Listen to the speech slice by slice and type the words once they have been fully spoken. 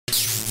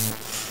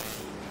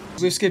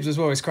with Skibbs as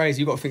well, it's crazy.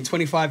 You've got to think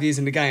 25 years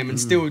in the game and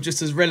still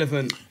just as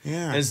relevant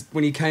as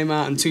when he came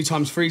out and 2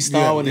 times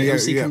freestyle and the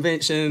MC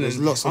Convention and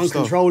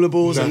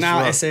Uncontrollables and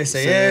now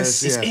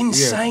SSAS. It's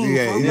insane.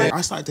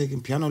 I started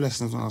taking piano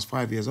lessons when I was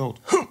 5 years old.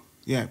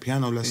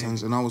 Piano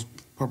lessons, and I was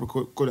proper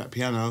good at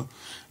piano.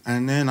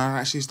 And then I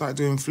actually started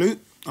doing flute.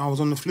 I was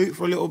on the flute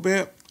for a little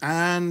bit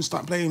and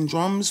started playing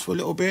drums for a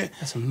little bit.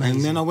 That's amazing.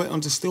 And then I went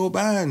on to steel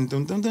band.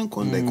 Dun, dun, dun,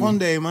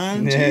 Conde,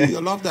 man. Yeah. Gee, I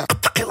love that.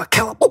 Killer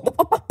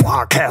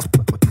podcast.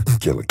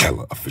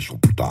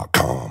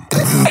 KillerKellerOfficial.com.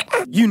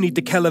 You need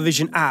the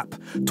Kellervision app.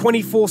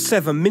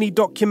 24/7 mini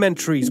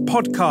documentaries,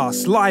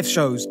 podcasts, live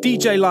shows,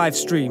 DJ live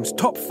streams,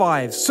 top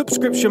 5s,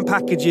 subscription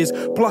packages,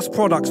 plus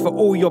products for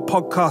all your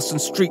podcasts and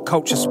street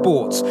culture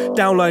sports.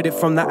 Download it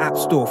from the App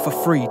Store for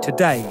free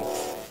today.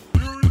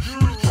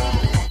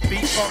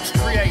 Beatbox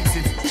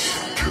created.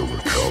 Killer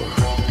Keller.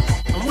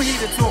 And we're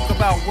here to talk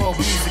about world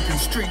music and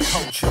street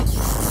culture.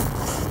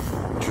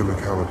 Killer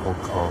Keller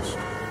podcast.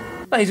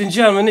 Ladies and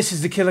gentlemen, this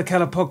is the Killer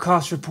Keller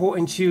podcast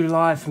reporting to you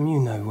live from you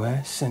know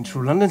where,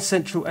 Central London,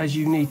 central as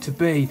you need to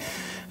be.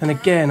 And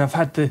again, I've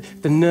had the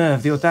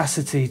nerve, the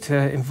audacity to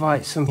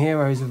invite some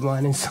heroes of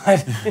mine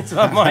inside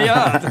my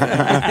yard.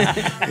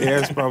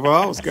 Yes, brother.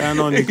 What's going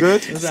on? You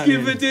good?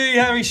 Skibadoo,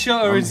 Harry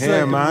Shotter. I'm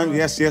here, man.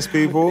 Yes,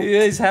 people.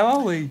 Yes, how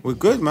are we? We're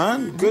good,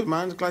 man. Good,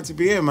 man. Glad to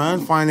be here,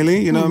 man. Finally,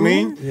 you know what I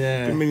mean?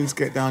 Yeah. Been meaning to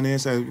get down here,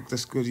 so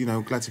that's good. You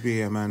know, glad to be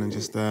here, man, and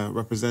just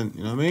represent.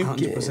 You know what I mean?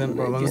 100%,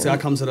 bro. Honestly, I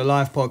come to the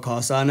live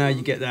podcast, so I know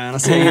you get there, and I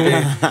see you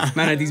there.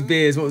 Man had these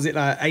beers. What was it,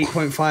 like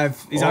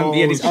 8.5? He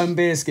had his own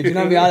beer, Skip. You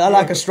know me. I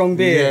like a strong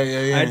beer.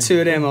 Yeah. I had 2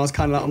 of them. I was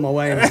kind of like on my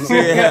way. I was on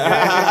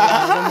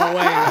my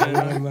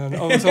way, man.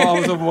 I was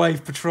on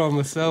wave patrol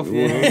myself.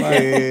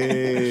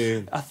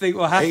 Yeah. I think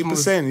what happened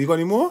 8%. You got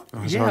any more?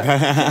 Oh, Yeah.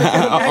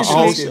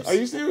 Actually, are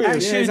you serious?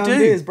 Actually, Yeah, I do.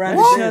 beers, brand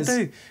Actually, I beers.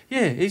 do.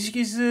 Yeah.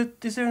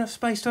 Is there enough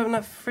space to open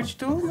that fridge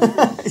door?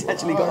 He's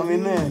actually got them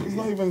in there. He's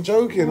not even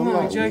joking. I'm No,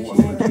 like, joking.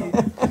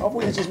 what? I thought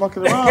he was just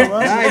mucking around,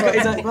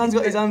 man. Man's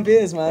got his own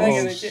beers,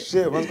 man. Oh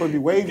shit, man's gonna be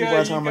wavy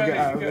by the time I get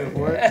out of here,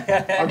 boy.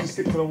 I'll just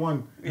stick to the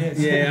one.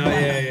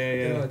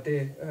 Yeah. Oh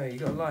dear. Oh, you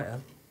got a lighter?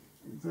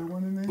 Is there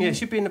one in there? Yeah, it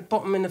should be in the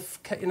bottom in a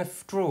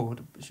drawer.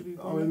 It should be.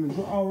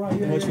 Oh, right,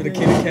 yeah. Watch for the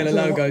Killer Keller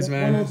logos,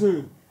 man. 1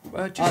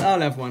 or 2.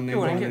 I'll have one then.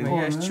 Go on and get me.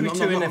 Yeah, should we I'm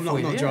 2 in there not, for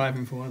you? not Yeah?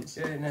 driving for once.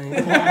 Yeah, no.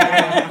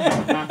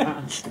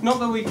 Not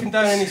that we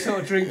condone any sort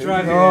of drink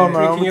driving. No, man,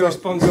 drinking we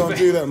irresponsibly. don't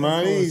do that,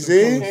 man.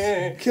 Easy.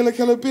 Yeah.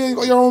 Killer beer. You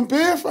got your own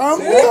beer, fam?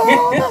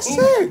 Oh, that's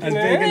sick. That's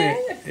big, innit?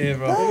 Yeah,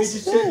 bro. Let me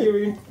just check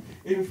you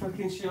in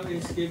fucking shot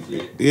in Skibbs.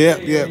 Yeah.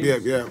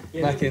 Yeah,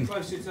 Back in.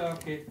 closer to our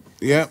kit.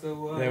 Yeah.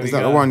 Still, There we Is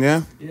that go. the one,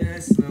 yeah?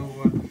 yes, still,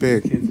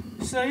 Big.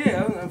 So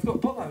yeah, I've got a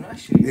bottle opener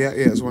actually. Yeah,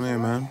 there's one here,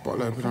 man.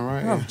 Bottle opener,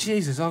 right? Oh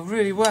Jesus, I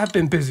really have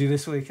been busy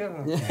this week,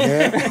 haven't I?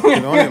 Yeah.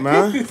 Get on it,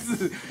 man.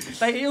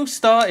 It all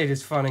started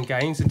as fun and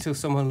games until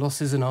someone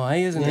loses an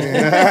eye, isn't it?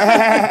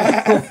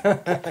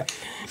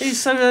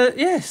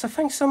 So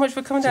thanks so much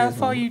for coming down. How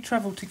far you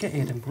travelled to get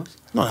here then, boys?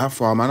 Not that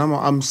far, man.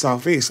 I'm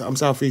southeast. I'm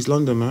southeast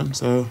London, man.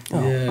 So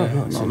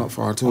not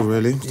far at all,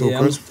 really. Still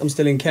good. I'm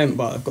still in Kent,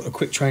 but I've got a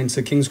quick train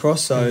to King's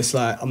Cross, so it's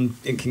like I'm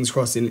in King's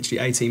Cross in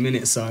literally 18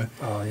 minutes, so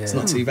it's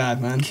not too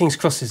bad, man. King's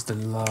Cross is the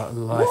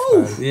life,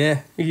 man.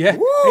 Yeah. Yeah.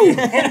 Woo!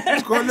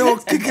 It's got a little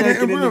kick in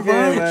it,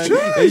 man.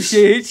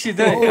 It's you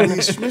don't.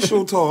 Holy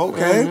special talk,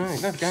 okay?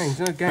 No games.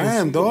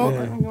 Damn, dog.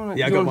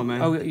 Yeah, I got one,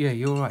 man. Oh, yeah,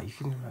 you're right. You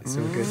can. It's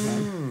all good,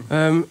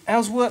 man.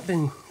 How's work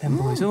been, then,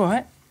 boys? All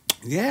right.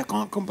 Yeah,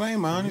 can't complain,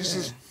 man. It's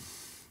just,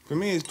 for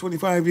me, it's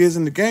 25 years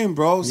in the game,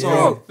 bro. So,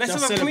 Oh,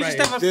 can we just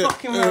have a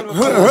fucking round of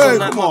applause on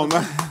that come on,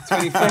 one? man.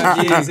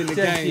 25 years in the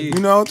Thank game. you. You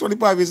know,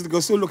 25 years ago,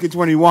 still looking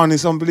 21.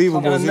 It's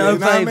unbelievable. I know, you know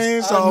what I babes.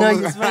 mean? So, I know,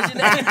 you're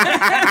smashing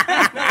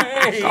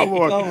it. come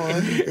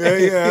on.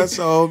 Yeah.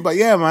 So, but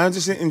yeah, man, I'm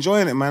just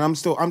enjoying it, man. I'm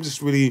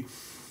just really,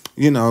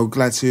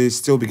 glad to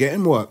still be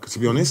getting work, to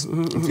be honest.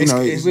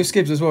 It's with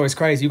Skibbs as well, it's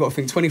crazy. You've got to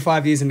think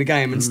 25 years in the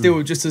game and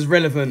still just as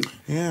relevant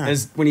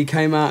as when he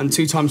came out and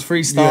 2 times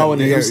freestyle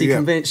and the MC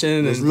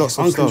Convention There's and lots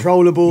of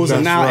Uncontrollables stuff.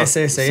 and now That's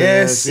right.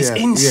 SSAS. It's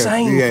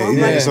insane, Yeah,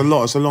 bro. it's a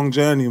lot. It's a long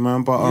journey,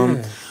 man.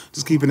 But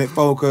just keeping it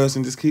focused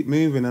and just keep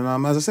moving.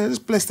 And as I said,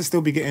 just blessed to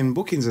still be getting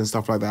bookings and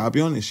stuff like that. I'll be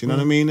honest, you know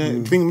what I mean.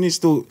 I think when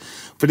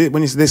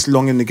it's this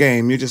long in the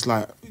game, you just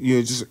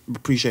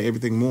appreciate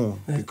everything more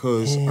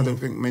because I don't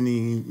think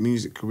many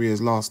music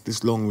careers last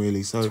this long,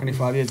 really. So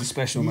 25 years is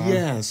special, man.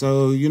 yeah.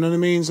 So you know what I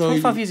mean. So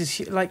 25 years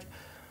is like.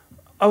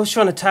 I was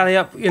trying to tally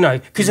up,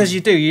 because as you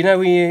do,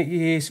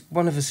 when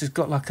one of us has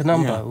got like a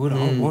number. Yeah.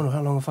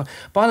 How long have I?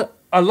 But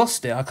I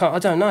lost it. I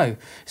don't know.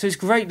 So it's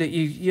great that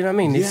you know what I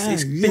mean.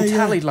 It's been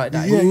tallied like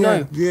that.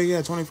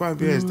 Yeah.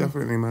 25 years,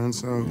 definitely, man.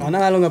 So I know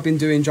how long I've been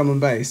doing drum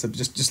and bass. I've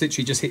just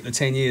literally hit the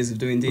 10 years of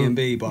doing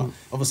D&B, but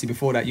obviously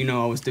before that,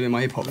 I was doing my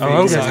hip hop thing.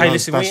 I'm so- hey,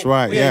 listen, that's we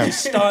right, ain't yeah.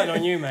 just starting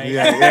on you, mate.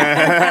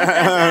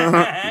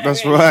 yeah.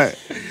 That's right.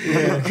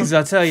 Because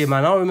I tell you,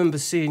 man, I remember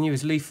seeing you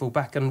as Lethal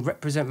back on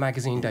Represent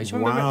magazine days. You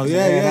remember Wow,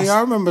 yeah,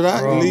 I remember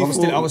that. Bro,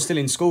 I was still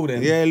in school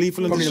then. Yeah,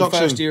 Lethal and Probably Destruction.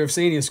 the first year of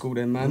senior school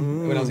then,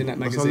 man. When I was in that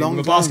magazine. I'm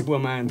a time. basketball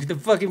man. the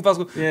fucking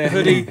basketball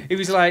hoodie. He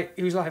was like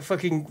a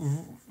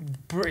fucking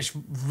British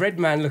red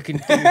man looking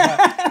dude.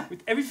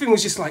 Like, everything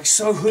was just like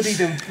so hoodied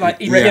and like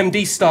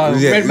EPMD style.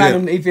 Yeah, Redman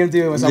and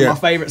EPMD was like my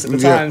favourites at the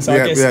time. So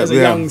I guess as a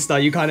youngster,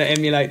 you kind of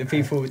emulate the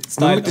people.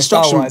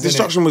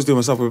 Destruction was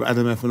doing stuff with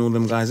Adam F and all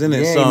them guys,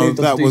 innit? Yeah, so he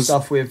that do was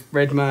stuff with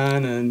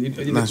Redman and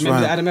remember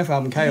the Adam F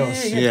album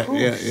Chaos.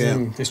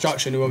 Yeah.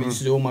 Destruction, who used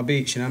to do all my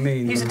beats. You know what I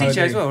mean? He's a DJ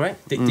as well, right?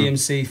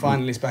 DMC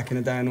finalist back in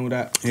the day and all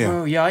that.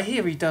 Oh yeah, I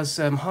hear he does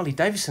Harley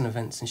Davidson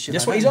events and shit.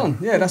 That's like what that.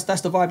 he's on. Yeah,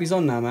 that's the vibe he's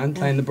on now, man.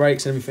 Playing the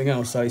breaks and everything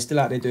else. So he's still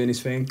out there doing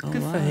his thing.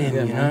 Good for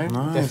him, you know.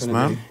 Nice, Definitely.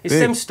 man. It's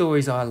them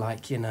stories I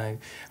like, you know.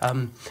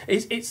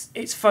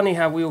 It's funny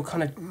how we all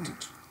kind of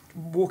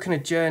walking a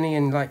journey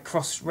and like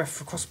cross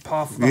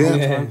paths the whole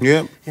time.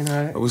 Yeah. You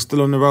know. We're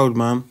still on the road,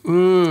 man.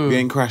 We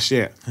ain't crashed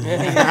yet.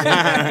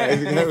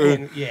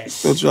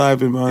 Still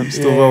driving, man.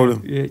 Still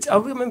rolling. Yeah. I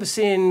remember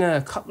seeing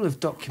a couple of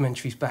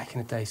documentaries back in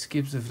the day,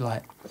 skibs of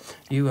like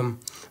you and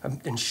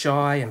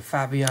Shy and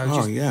Fabio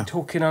just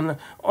talking on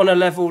a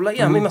level like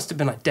I mean it must have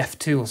been like Def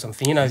 2 or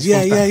something, you know.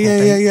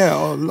 Yeah.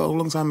 Oh, a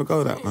long time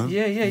ago that, man.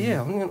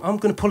 Yeah. I'm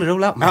gonna pull it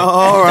all up, man. Oh,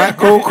 all right,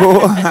 cool.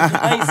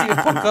 I ain't seen a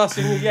podcast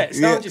in you yet,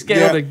 so I'm just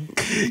getting on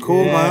the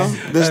cool,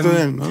 man. Let's do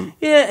it, man.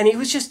 Yeah, and it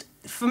was just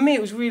for me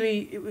it was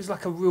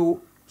like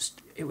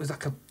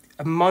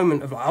a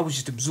moment of like, I was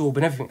just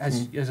absorbing everything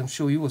as I'm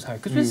sure you was,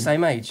 because we're the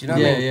same age, you know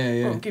what I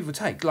mean? Well, give or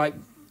take, like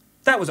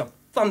that was a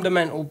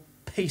fundamental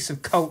piece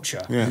of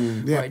culture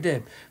right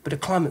there, but the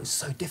climate was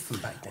so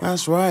different back then.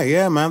 That's right,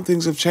 yeah, man.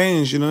 Things have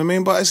changed, you know what I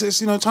mean? But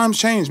it's you know, times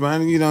change,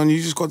 man. You know, and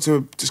you just got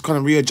to just kind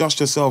of readjust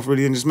yourself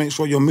really and just make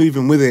sure you're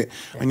moving with it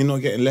and you're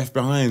not getting left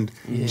behind.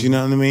 Do you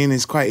know what I mean?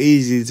 It's quite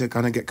easy to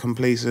kind of get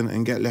complacent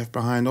and get left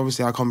behind.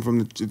 Obviously, I come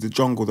from the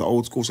jungle, the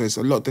old school, so it's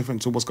a lot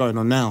different to what's going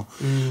on now.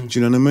 Do you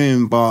know what I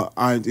mean? But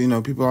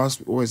people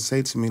always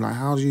say to me like,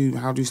 how do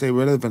you stay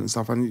relevant and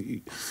stuff?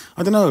 And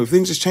I don't know,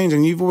 things just change,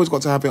 and you've always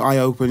got to have your eye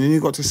open, and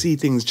you've got to see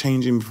things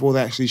changing before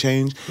they actually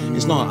change.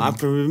 It's not,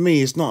 for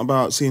me, it's not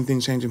about seeing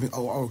things change and think,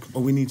 oh,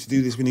 we need to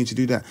do this, we need to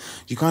do that.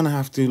 You kind of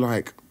have to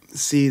like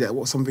see that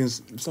something's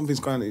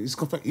going to,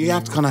 you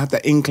have to kind of have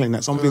that inkling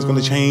that something's going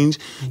to change.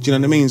 Do you know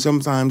what I mean?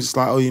 Sometimes it's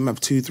like, you have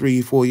 2,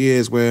 3, 4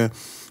 years where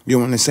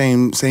you're on the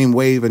same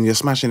wave and you're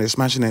smashing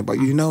it, but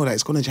you know that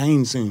it's going to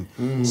change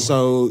soon.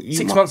 So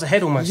 6 months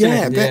ahead almost.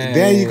 Yeah,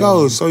 there you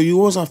go. So you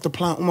always have to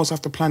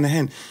plan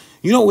ahead.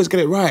 You don't always get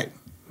it right.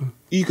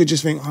 You could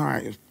just think, all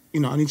right,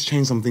 I need to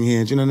change something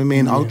here. Do you know what I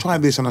mean? I'll try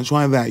this and I'll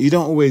try that. You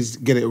don't always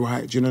get it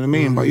right. Do you know what I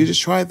mean? But you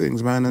just try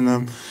things, man.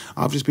 And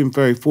I've just been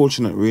very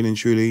fortunate, really and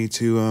truly,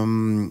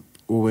 to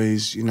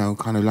always,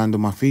 kind of land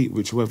on my feet,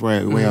 whichever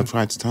way I've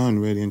tried to turn,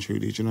 really and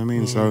truly. Do you know what I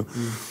mean? So,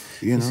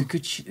 It's a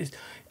good.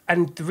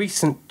 And the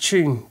recent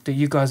tune that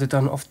you guys have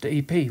done off the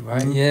EP,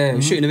 right? Yeah,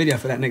 we're shooting a video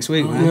for that next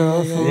week, man.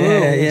 Yes,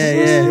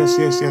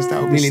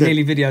 that would be sick.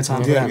 Nearly video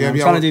time for that, man. I'm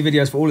trying to do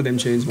videos for all of them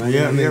tunes, man.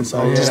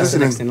 So that's the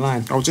next in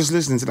line. I was just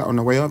listening to that on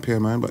the way up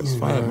here, man, but it's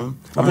fine, man.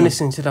 I've been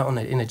listening to that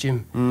in a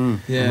gym.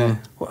 Yeah.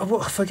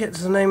 What I forget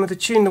the name of the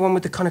tune, the one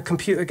with the kind of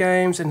computer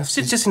games, and it's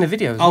just in the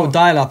videos.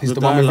 Dial Up is the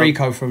one with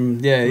Rico from,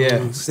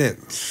 Sick.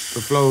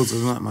 The flows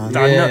and that, man.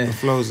 The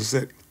flows are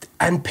sick.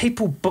 And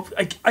people,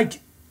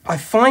 I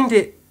find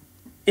it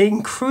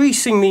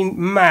increasingly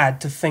mad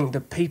to think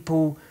that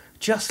people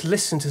just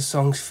listen to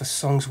songs for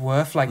songs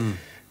worth, like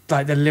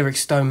the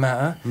lyrics don't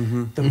matter,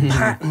 the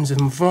patterns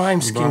and rhyme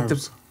scheme.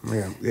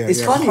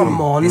 It's funny. Come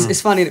on,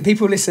 it's funny that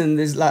people listen.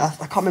 There's like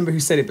I can't remember who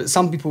said it, but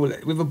some people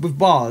with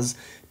bars.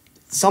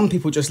 Some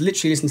people just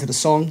literally listen to the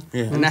song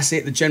and that's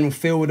it, the general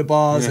feel of the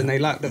bars, and they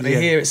like that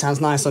they hear it sounds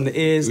nice on the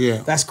ears.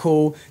 That's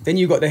cool. Then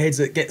you got the heads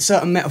that get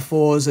certain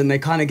metaphors and they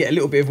kind of get a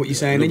little bit of what you're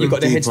saying. Then you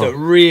got the heads that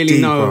really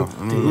know,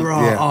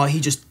 he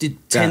just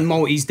did 10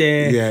 multis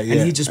there and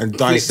he just and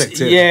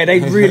dissect it. Yeah, they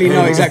really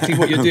know exactly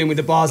what you're doing with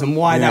the bars and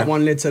why that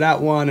one led to that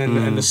one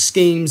and the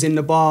schemes in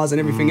the bars and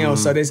everything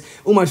else. So there's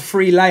almost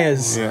 3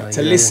 layers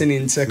to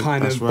listening to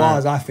kind of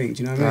bars, I think.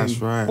 Do you know what I mean?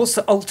 That's right. What's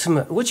the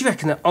ultimate, what do you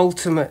reckon the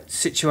ultimate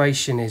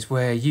situation is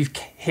where you've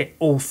hit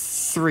all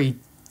 3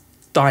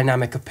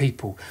 dynamic of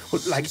people?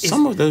 Like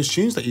some of those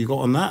tunes that you got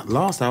on that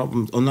last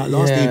album, on that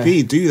last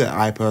EP, do that.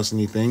 I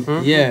personally think.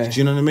 Yeah, do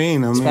you know what I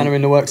mean? Spanner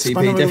in the Works EP,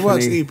 Spanner in the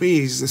Works definitely.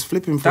 EP is just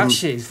flipping from that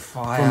shit is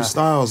fire. From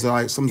styles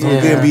like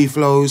sometimes D&B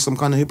flows, some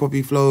kind of hip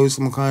hoppy flows,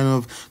 some kind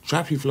of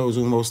trappy flows,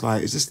 almost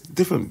like it's just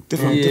different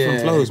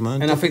flows,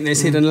 man. And I think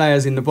there's hidden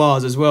layers in the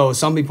bars as well.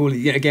 Some people,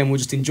 again, will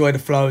just enjoy the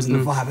flows and the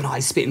vibe, and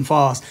he's spitting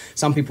fast.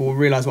 Some people will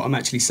realise what I'm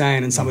actually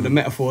saying and some of the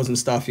metaphors and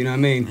stuff. You know what I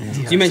mean?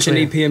 You mentioned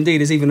EPMD.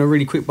 There's even a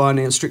really quick bar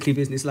in Strictly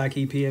Business like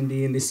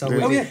EPMD. In this song,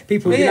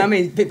 people, you know what I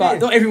mean? But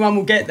not everyone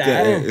will get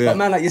that. But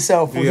man like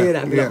yourself will hear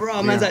that and be like,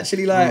 bro, man's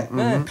actually like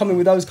coming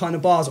with those kind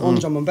of bars on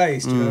drum and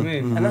bass. Do you know what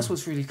I mean? And that's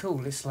what's really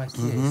cool. It's like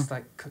it's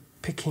like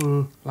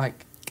picking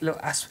like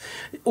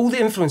all the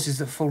influences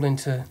that fall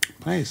into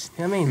Place.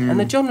 You know what I mean? And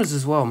the genres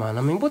as well, man.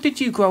 I mean, what did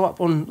you grow up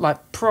on,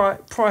 like,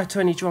 prior to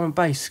any drum and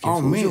bass? Oh,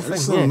 What was me, your thing?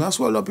 listen, that's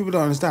what a lot of people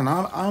don't understand.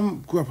 I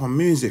grew up on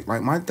music.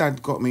 Like, my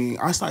dad got me...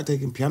 I started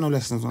taking piano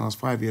lessons when I was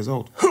 5 years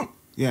old.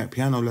 Yeah,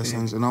 piano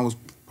lessons. And I was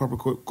proper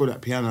good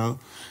at piano.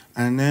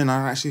 And then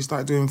I actually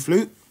started doing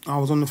flute. I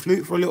was on the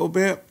flute for a little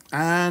bit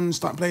and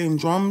started playing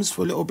drums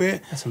for a little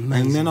bit. That's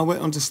amazing. And then I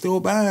went on to steel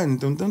band.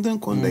 Dun, dun, dun,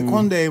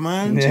 Conde,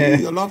 man. Yeah.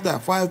 Gee, I love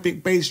that. 5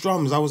 big bass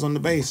drums. I was on the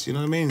bass, you know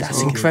what I mean?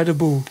 That's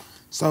incredible.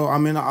 So, I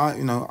mean,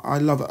 I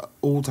love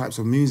all types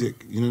of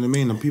music, you know what I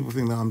mean? And people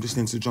think that I'm just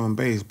into drum and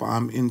bass, but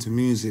I'm into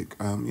music,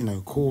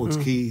 chords,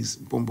 keys,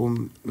 boom,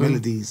 boom,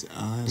 melodies.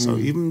 So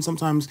even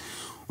sometimes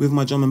with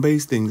my drum and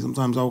bass thing,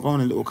 sometimes I'll go on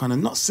a little kind of,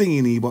 not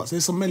singing-y, but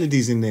there's some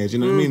melodies in there, do you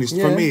know what I mean?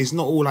 For me, it's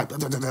not all like,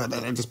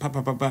 just pap,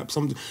 pap, pap, pap.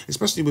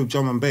 Especially with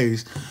drum and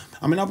bass.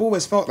 I mean, I've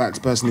always felt that,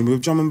 personally,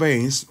 with drum and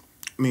bass,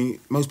 I mean,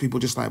 most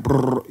people just like,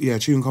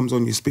 tune comes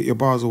on, you spit your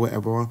bars or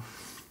whatever.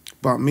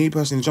 But me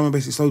personally, drum and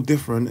bass is so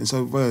different and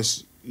so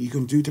diverse. You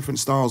can do different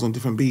styles on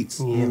different beats.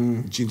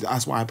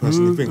 That's what I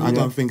personally think. I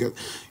don't think,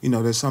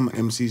 there's some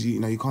MCs,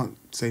 you can't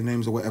say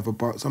names or whatever,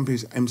 but some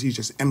people, MCs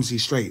just MC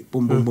straight.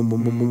 Boom, boom, boom,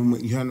 boom, boom, boom.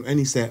 You hear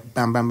any set,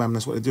 bam, bam, bam,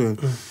 that's what they're doing.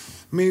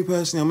 Me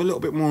personally, I'm a little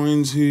bit more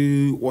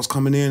into what's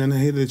coming in and I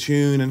hear the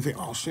tune and think,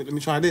 oh shit, let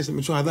me try this, let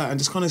me try that, and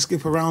just kind of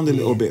skip around a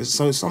little bit.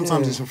 So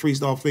sometimes it's a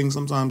freestyle thing,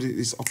 sometimes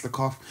it's off the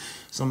cuff,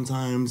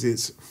 sometimes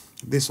it's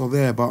this or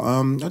there, but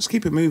I just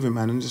keep it moving,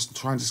 man, and just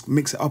try and just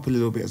mix it up a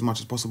little bit as much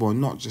as possible and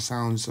not just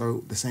sound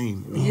so the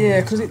same. Yeah,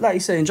 because like you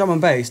say, in drum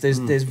and bass, there's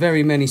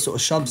very many sort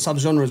of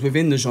sub-genres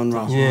within the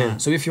genre. Yeah.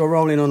 So if you're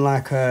rolling on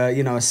like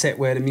a set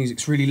where the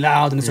music's really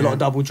loud and there's a lot of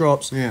double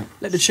drops, Yeah.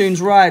 let the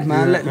tunes ride,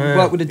 man. Let him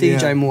work with the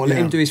DJ more. Let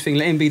Yeah. him do his thing.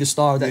 Let him be the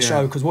star of that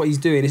show. Because what he's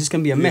doing is just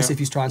going to be a mess if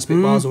he's trying to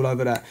spit bars all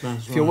over that.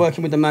 That's if you're right.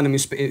 working with the man and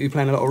you're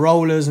playing a lot of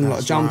rollers and a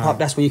lot of jump up,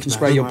 that's when you can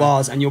spray your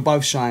bars and you'll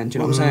both shine. Do you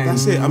know what I'm saying?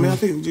 That's it. I mean, I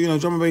think,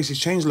 drum and bass has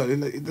changed a lot.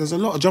 There's a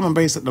lot of drum and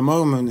bass at the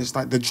moment. It's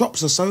like the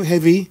drops are so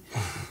heavy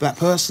that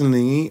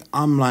personally,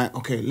 I'm like,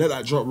 okay, let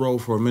that drop roll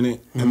for a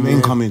minute and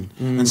then come in.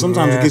 And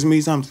sometimes it gives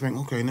me time to think,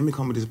 okay, let me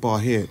come with this bar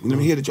here. Let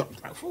me hear the drop.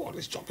 Like, oh,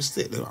 this drop is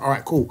thick. All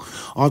right, cool.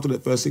 After the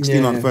first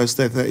 16 or the first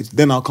 30,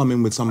 then I'll come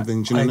in with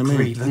something. Do you know what I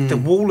mean? Like the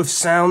wall of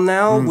sound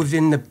now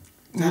within the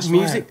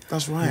music. Right,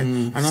 that's right.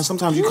 And then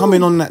sometimes you come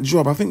in on that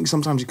drop. I think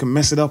sometimes you can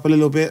mess it up a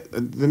little bit.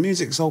 The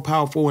music's so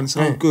powerful and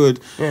so good.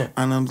 Yeah.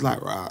 And I'm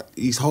like, right,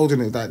 he's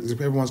holding it. That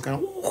everyone's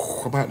going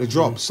about the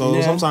drop. So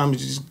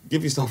sometimes you just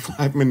give yourself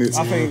 5 minutes.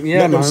 I think,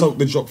 let them soak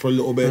the drop for a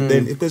little bit.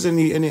 Then if there's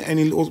any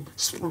little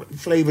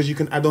flavors you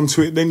can add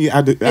onto it, then you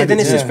add it. Then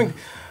it's just.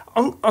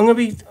 I'm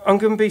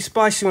gonna be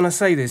spicy when I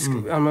say this.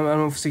 And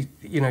obviously,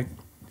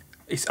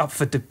 it's up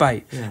for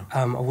debate. Yeah.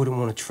 I wouldn't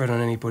want to tread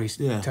on anybody's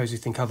toes who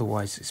think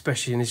otherwise,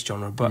 especially in this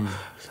genre. But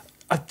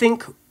I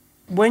think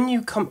when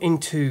you come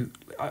into,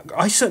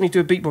 I certainly do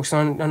a beatbox,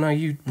 and I know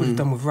you would have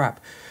done with rap,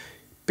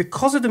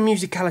 because of the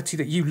musicality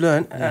that you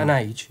learnt at an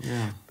age.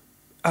 Yeah.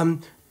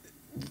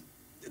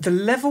 The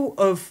level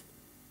of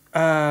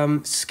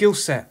skill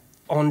set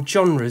on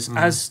genres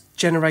as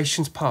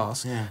generations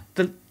pass,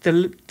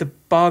 the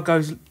bar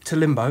goes to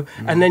limbo,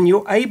 and then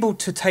you're able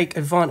to take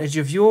advantage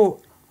of your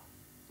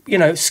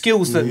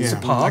skills that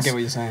surpass. I get what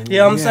you're saying. You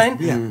know what I'm saying?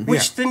 Yeah.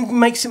 Which then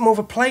makes it more of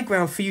a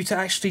playground for you to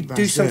actually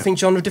do something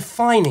genre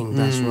defining.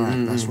 That's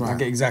right. That's right. I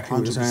get exactly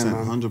what you're saying,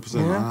 man.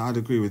 100%. I'd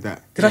agree with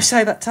that. Did I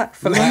say that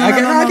tactfully?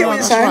 I get what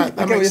you're saying. Right. I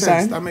get what you're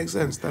saying. That makes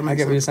sense. I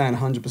get what you're saying.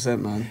 100%,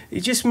 man.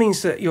 It just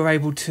means that you're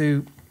able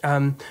to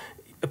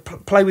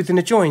play within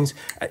the joins,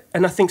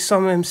 and I think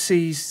some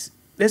MCs,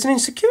 there's an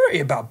insecurity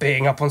about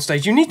being up on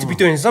stage. You need to be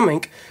doing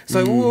something.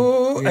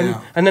 So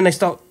and then they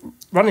start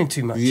running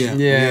too much.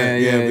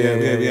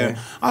 Yeah.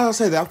 I'll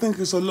say that. I think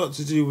it's a lot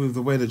to do with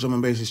the way the drum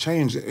and bass has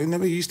changed. It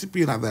never used to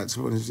be like that.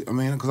 I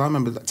mean, because I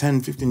remember that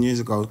 10, 15 years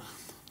ago,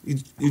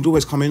 you'd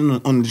always come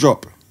in on the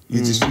drop.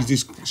 You just I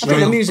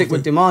think the music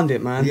would demand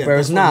it, man. Yeah,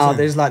 Whereas that's what I'm now,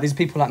 saying. there's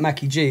people like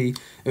Mackie G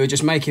who are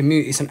just making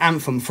music. It's an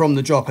anthem from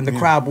the drop, and the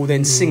crowd will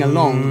then sing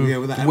along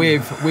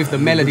with the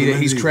melody that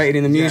he's created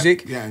in the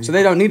music. So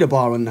they don't need a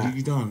bar on that.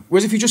 You don't.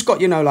 Whereas if you just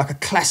got like a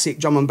classic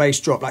drum and bass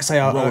drop, like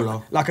say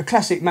like a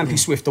classic Mampy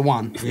Swift, the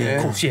one. Of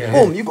course,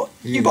 Boom, you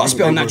got to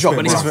spit on that drop,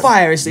 and it's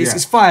fire.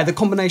 It's fire. The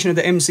combination of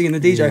the MC and the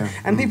DJ,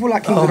 and people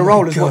like Kings of the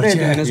Rollers, what they're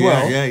doing as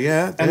well.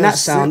 Yeah. And that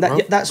sound,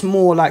 that's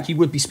more like you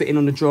would be spitting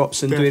on the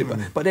drops and doing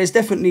it. But there's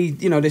definitely,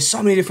 there's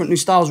so many different new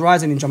styles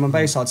rising in drum and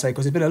bass, I'd say,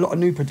 because there's been a lot of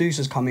new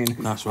producers coming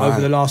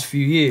over the last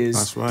few years.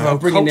 That's right.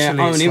 Bringing their own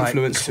Culturally, it's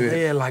influence to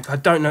it. Yeah, like I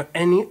don't know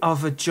any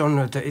other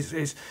genre that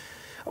is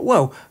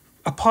well,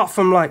 apart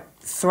from like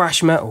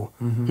thrash metal,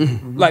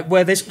 like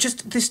where there's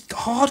just this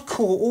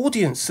hardcore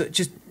audience that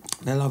just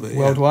they love it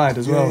worldwide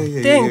as well.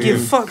 they don't give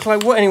a fuck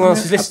like what anyone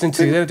else is listening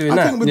to. They're doing I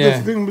that. think with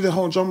the thing with the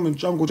whole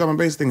jungle drum and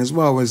bass thing as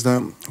well is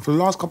that for the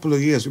last couple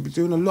of years we've been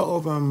doing a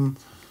lot of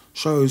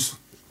shows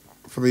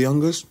for the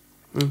youngers.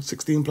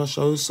 16 plus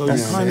shows, so you're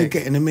kind of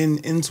getting them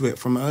into it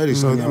from early.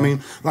 So I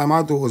mean, like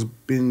my daughter's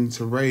been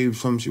to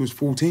raves from she was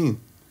 14.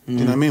 Do you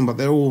know what I mean? But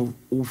they're all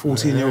all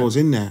 14-year-olds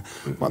in there,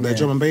 but they're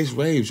drum and bass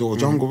raves or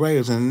jungle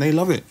raves, and they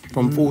love it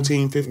from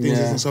 14, 15,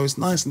 16. So it's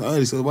nice and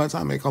early. So by the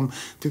time they come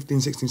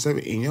 15, 16,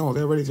 17,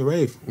 they're ready to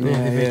rave. You know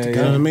what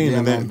I mean?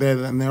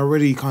 And they're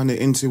already kind of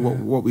into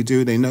what we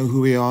do. They know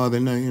who we are. They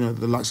know,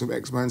 the likes of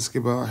X-Man,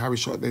 Skibber, Harry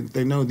Shot.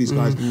 They know these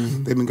guys.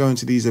 They've been going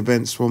to these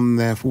events from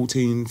their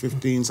 14,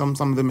 15. Some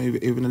of them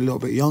even a little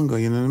bit younger.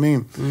 You know what I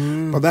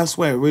mean? But that's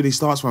where it really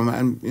starts from.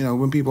 And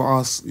when people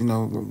ask,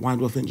 why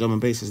do I think drum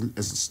and bass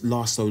has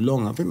last so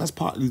long? I think that's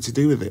partly to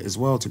do with it as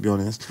well, to be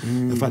honest.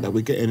 The fact that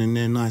we're getting in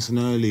there nice and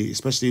early,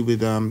 especially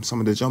with some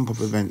of the jump-up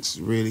events,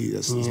 really.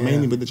 It's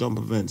mainly with the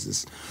jump-up events.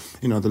 It's,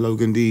 the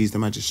Logan D's, the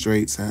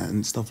Magistrates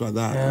and stuff like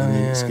that.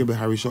 And Skibber,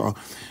 Harry Shotter.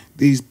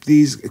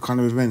 These kind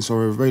of events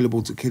are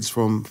available to kids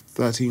from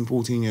 13,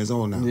 14 years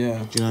old now. Yeah. Do you know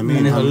what I mean?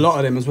 And there's a lot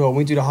of them as well. When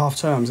we do the half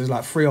terms, there's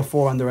like 3 or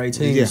 4 under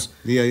 18s.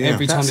 Yeah.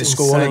 Every time there's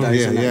school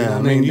holidays.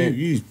 I mean,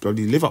 you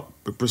probably live up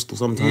at Bristol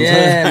sometimes.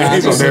 Yeah,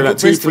 man. There like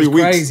 2-3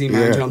 weeks. Crazy, man.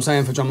 Do you know what I'm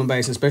saying? For drum and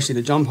bass, especially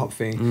the jump up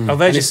thing. Oh,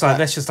 they're just like,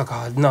 that's just like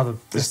another.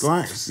 It's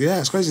like,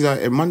 it's crazy.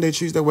 Like Monday,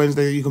 Tuesday,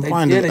 Wednesday, you can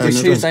find it. Yeah, they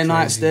do Tuesday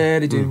nights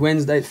there. They do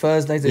Wednesday,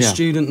 Thursdays. There's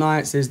student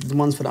nights. There's the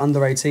ones for the under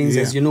 18s.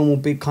 There's your normal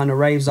big kind of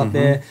raves up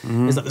there.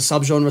 There's like the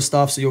subgenre stuff.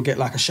 So you'll get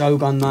like a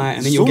Shogun night,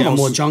 and then you'll get a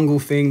more jungle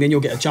thing. Then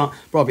you'll get a jump.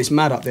 Bro, it's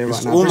mad up there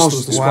right now.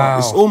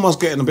 It's almost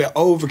getting a bit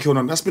overkill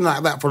now. That's been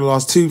like that for the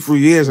last 2-3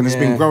 years, and it's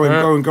been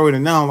growing,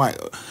 and now like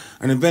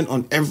an event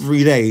on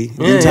every day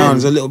in town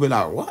is a little bit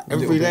like, what?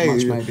 Every day?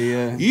 Maybe,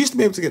 You used to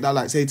be able to get that,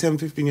 like, say, 10,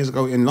 15 years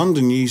ago. In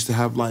London, you used to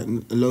have, like,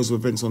 loads of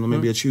events on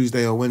maybe a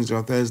Tuesday or Wednesday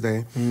or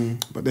Thursday.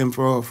 But then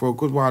for a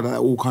good while, that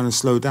all kind of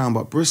slowed down.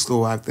 But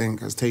Bristol, I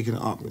think, has taken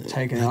it up.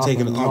 Taking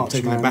it back up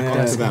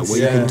to that, where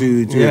you can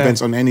do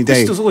events on any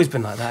day. Bristol's always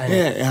been like that,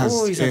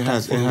 hasn't it? Yeah, it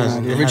has.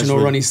 The original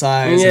Ronnie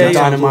Size, the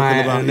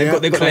Dynamite, and they've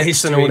got their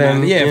history and all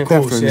them. Yeah, of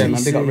course, man.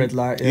 They got Red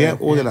Light. Yeah,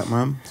 all of that,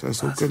 man. So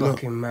it's all good.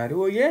 Fucking mad.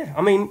 Well, yeah,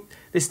 I mean,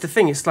 it's the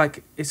thing. It's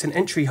like it's an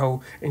entry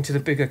hole into the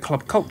bigger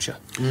club culture.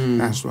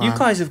 That's right. You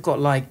guys have got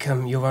like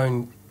your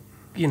own,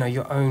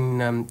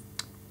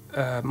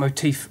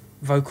 motif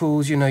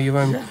vocals. Your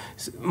own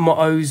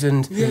mottos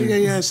and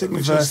signature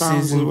verses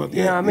sounds. And, all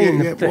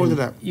of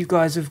that. You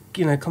guys have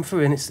come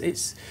through, and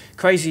it's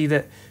crazy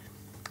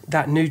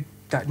that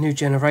new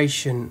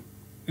generation.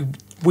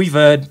 We've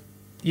heard.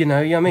 You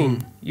know what I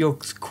mean? Your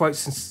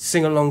quotes and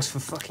sing-alongs for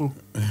fucking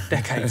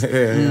decades.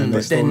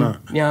 But then,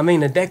 what I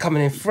mean? They're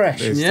coming in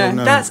fresh.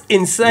 That's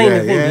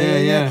insane.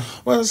 Yeah.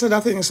 Well, I said, I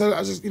think, so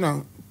I just,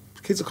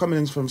 kids are coming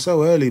in from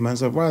so early, man.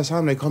 So by the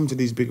time they come to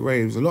these big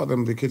raves, a lot of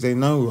them, the kids, they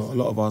know a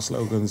lot of our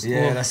slogans.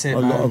 Yeah, that's it, A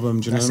lot of them,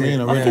 do you know what I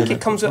mean? I think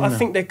it comes. I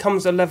think there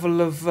comes a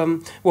level of,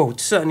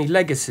 certainly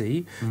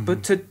legacy,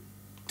 but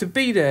to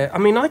be there, I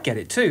mean, I get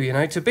it too,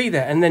 to be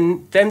there, and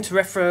then them to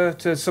refer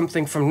to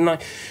something from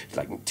like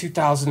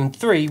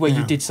 2003 where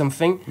you did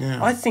something.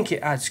 I think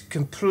it adds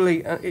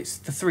complete. It's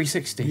the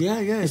 360.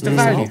 It's the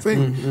value. whole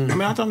thing. I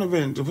mean, I done an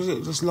event. Was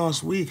it just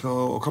last week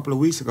or a couple of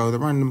weeks ago? The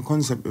Random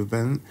Concept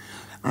event,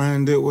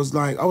 and it was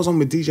like I was on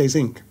with DJ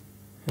Zinc.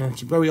 It's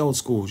very old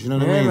school. Do you know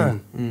what I mean?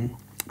 Man.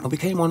 I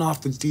became on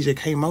after DJ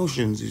K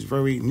Motions. It's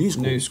very new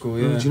school. New school,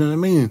 yeah. Do you know what I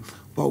mean?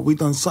 But we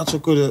done such a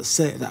good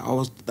set that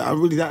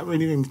really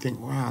made me think,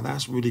 wow,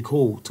 that's really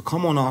cool. To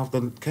come on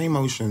after K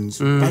Motions,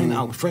 bang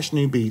out with fresh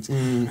new beats,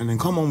 and then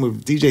come on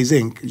with DJ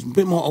Zinc, it's a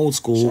bit more old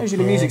school. Shows you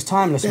the music's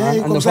timeless,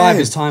 man, and the vibe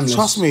is timeless.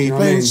 Trust me, that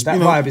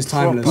vibe is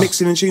timeless.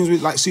 Mixing in tunes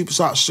with like Super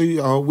Shark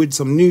Shooter with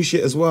some new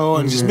shit as well,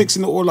 and just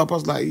mixing it all up. I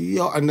was like,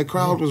 and the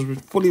crowd was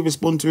fully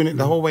responding to it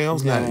the whole way. I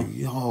was like,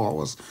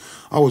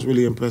 I was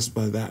really impressed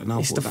by that, and I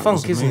it's thought the that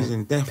funk, was amazing.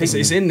 isn't it? Definitely,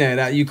 it's in there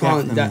that you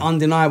can't, that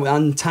undeniable,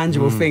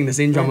 untangible thing that's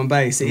in drum and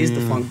bass. It is the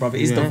funk, brother.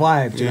 It is the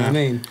vibe. Do you know what I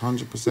mean?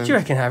 100%. What do you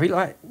reckon, Harry?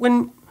 Like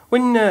when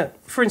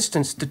for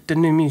instance, the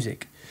new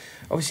music,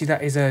 obviously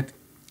that is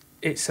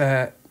it's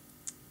a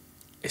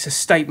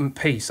statement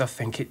piece. I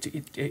think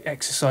it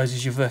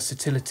exercises your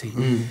versatility.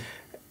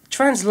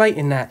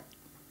 Translating that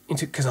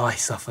into, because I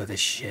suffer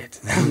this shit.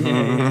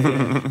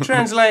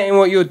 Translating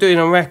what you're doing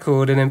on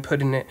record and then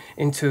putting it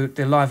into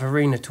the live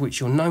arena to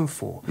which you're known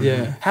for.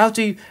 Yeah. How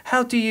do you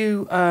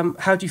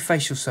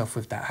face yourself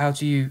with that? How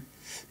do you?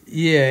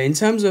 Yeah, in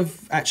terms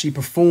of actually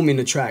performing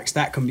the tracks,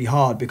 that can be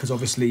hard because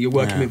obviously you're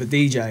working with a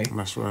DJ.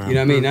 That's right. You know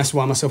what I mean? That's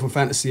why myself and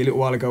Fantasy, a little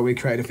while ago, we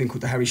created a thing called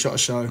the Harry Shotter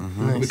Show.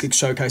 We could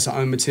showcase our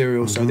own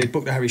material. So they'd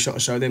book the Harry Shotter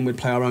Show, then we'd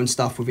play our own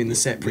stuff within the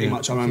set, pretty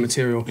much our own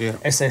material.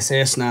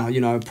 SSS now,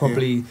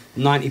 probably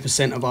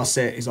 90% of our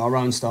set is our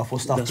own stuff or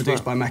stuff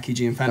produced by Mackie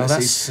G and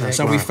Fantasy.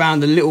 So we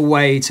found a little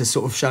way to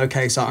sort of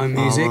showcase our own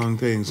music. Our own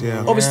things,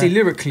 Obviously,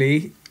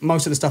 lyrically,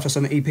 most of the stuff that's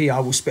on the EP I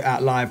will spit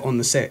out live on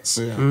the sets.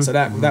 So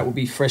that will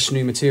be fresh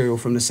new material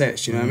from the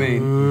sets, you know what I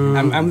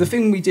mean? And the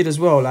thing we did as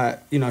well,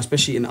 like,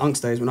 especially in the Unks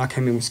days when I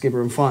came in with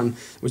Skibber and Fun,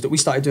 was that we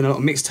started doing a lot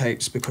of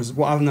mixtapes, because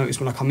what I've noticed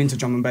when I come into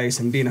drum and bass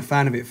and being a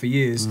fan of it for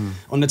years,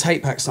 on the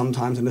tape packs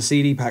sometimes and the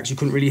CD packs, you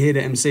couldn't really hear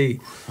the MC.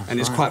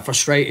 It's quite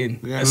frustrating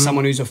as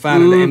someone who's a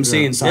fan of the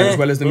MC inside as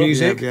well as the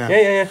music.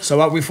 Yeah.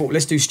 So we thought,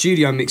 let's do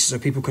studio mixes so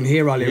people can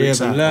hear our lyrics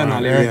and learn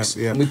our lyrics.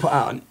 And we put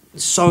out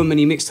so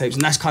many mixtapes,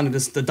 and that's kind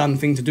of the done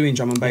thing to do in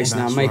drum and bass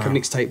now. Make a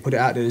mixtape, put it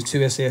out there. There's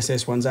 2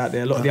 SASS ones out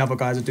there. A lot of the other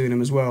guys are doing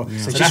them as well. So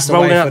that's just the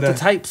rolling way out for the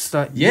tapes.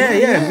 Like,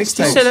 mixtapes.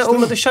 You sell it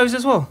all at the shows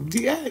as well.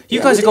 Yeah,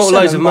 You guys have got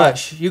loads of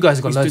merch. You guys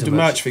have got loads of the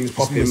merch things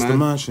popping, it's man. the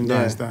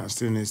merchandise that's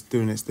doing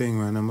its thing,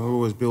 man. And we're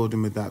always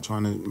building with that,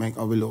 trying to make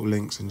other little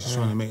links and just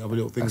trying to make other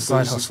little things.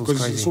 That side hustle's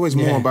crazy. It's always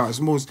more about.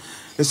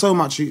 There's so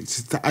much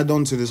to add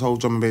on to this whole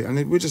drum and bass,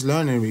 and we're just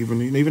learning.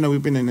 Even though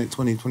we've been in it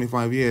 20,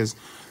 25 years,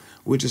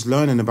 we're just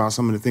learning about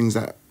some of the things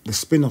that the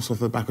spin-offs off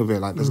the back of it.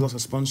 Like there's lots of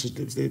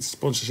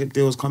sponsorship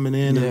deals coming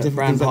in, and different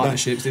brand things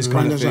partnerships, like that. this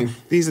kind of thing.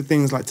 These are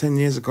things like 10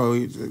 years ago,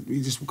 you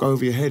just go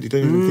over your head. You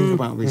don't even think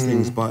about these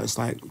things, but it's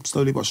like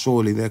slowly but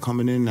surely they're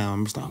coming in now.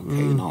 And it's like,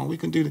 okay, we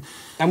can do this.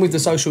 And with the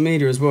social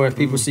media as well, if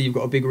people see you've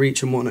got a big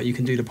reach and whatnot, you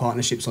can do the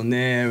partnerships on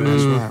there.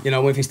 And, you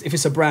know, if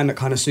it's a brand that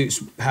kind of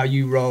suits how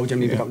you roll,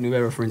 generally pick up New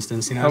Era, for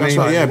instance. You know what I mean?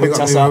 Right, yeah, Hooked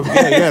us up.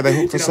 Yeah, they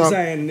hooked us up.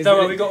 Don't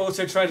worry, we got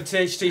Auto Trader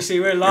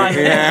THTC. We're live.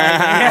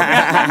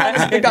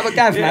 Big up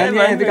Gav, man.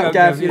 Yeah, big up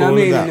Gav. You know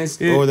what I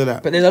mean? All of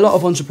that. But there's a lot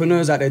of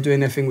entrepreneurs out there doing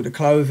their thing with the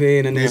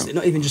clothing, and there's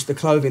not even just the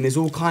clothing. There's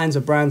all kinds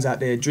of brands out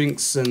there,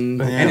 drinks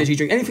and energy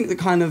drink, anything that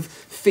kind of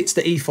fits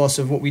the ethos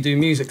of what we do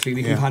musically.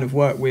 We can kind of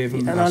work with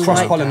and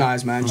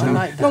cross-pollinise, man. You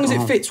know? As long as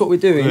it fits what we're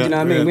doing, do you know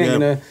what I mean? We ain't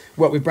gonna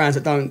work with brands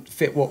that don't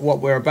fit what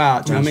we're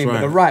about. Do you know what I mean?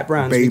 But the right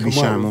brands, Baby we can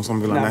Sham work or with.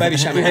 something like that. Baby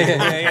Sham,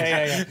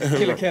 yeah.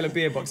 Killer Keller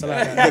beer box, I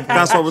like that.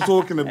 That's what we're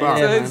talking about.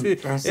 Yeah, man.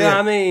 That's Yeah, it.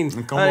 I mean,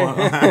 Come on.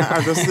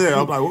 That's it.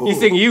 I'm like, ooh. you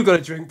think you got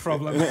a drink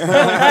problem?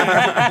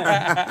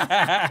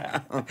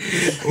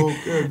 Oh,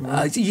 good,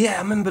 man. Yeah,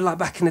 I remember like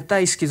back in the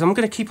day, Skiz. I'm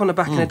going to keep on the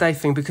back in the day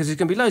thing because there's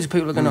going to be loads of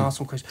people that are going to ask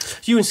some questions.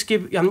 You and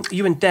Skib,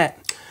 you and Det,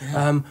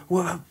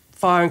 were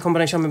fire in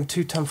combination. I remember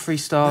 2 Ton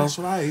Freestyle. That's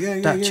right. Yeah.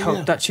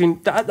 That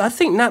tune. I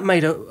think that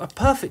made a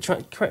perfect.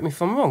 Correct me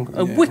if I'm wrong.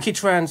 A wicked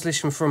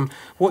transition from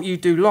what you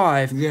do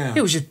live. Yeah.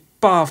 It was just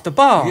bar after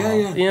bar.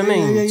 Yeah. You know what I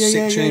mean?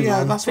 Sick tune,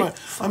 man. That's right.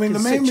 I mean, the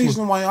main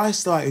reason why I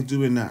started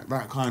doing that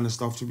kind of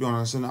stuff, to be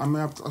honest, and I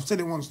mean, I've said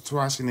it once or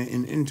twice in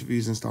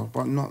interviews and stuff,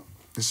 but not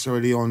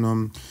necessarily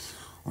on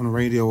a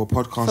radio or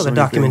podcast. For the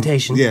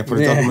documentation. Yeah, for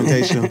the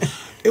documentation.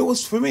 It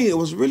was, for me, it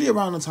was really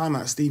around the time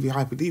that Stevie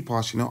Hyper D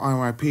passed, you know,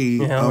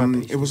 R.I.P.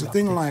 It was a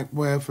thing like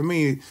where, for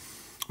me,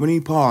 when he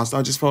passed,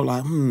 I just felt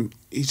like,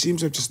 he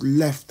seems to have just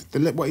left,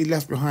 what he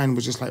left behind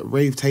was just like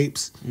rave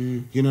tapes,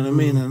 you know what I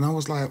mean? And I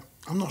was like,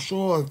 I'm not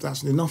sure if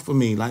that's enough for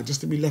me, like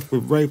just to be left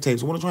with rave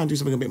tapes. I want to try and do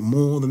something a bit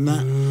more than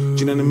that. Do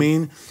you know what I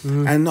mean?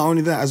 And not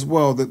only that as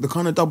well, the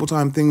kind of double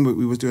time thing that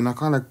we was doing, I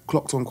kind of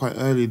clocked on quite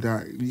early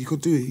that you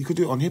could do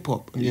it on hip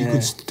hop. You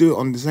could do it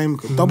on the same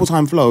double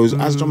time flows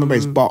as drum and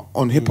bass, but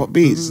on hip hop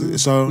beats.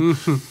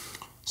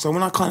 So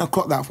when I kind of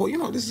clocked that, I thought,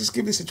 let's just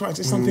give this a try.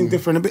 It's something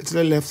different, a bit to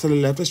the left.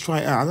 Let's try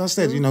it out. As I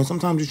said,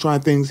 sometimes you try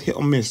things, hit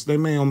or miss. They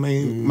may or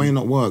may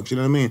not work. Do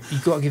you know what I mean?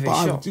 You've got to give it a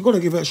shot. You've got to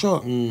give it a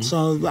shot.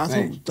 So that's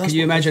Can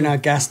you imagine how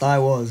gassed I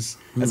was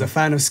as a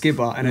fan of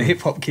Skibber and a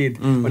hip hop kid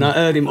when I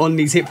heard him on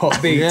these hip hop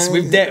beats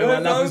with Det,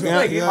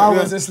 I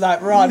was just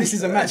like, rah, this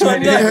is a match made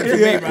in heaven for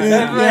me,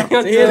 right?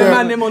 To hear the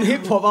man them on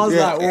hip hop, I was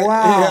like,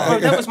 wow.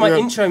 That was my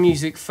intro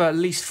music for at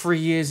least 3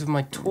 years of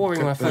my touring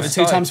when I first The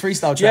started. 2 Times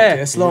Freestyle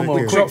track, slow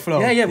mo, quick flow.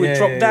 Yeah, we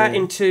dropped that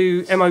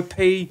into MOP,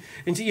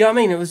 into, you know what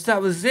I mean?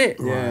 That was it.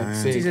 Yeah,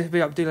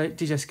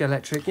 DJ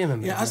Skeletric, you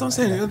remember? Yeah, as I'm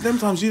saying, them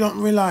times you don't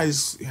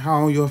realise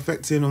how you're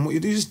affecting and what you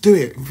do. You just do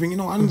it. You think,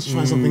 I need to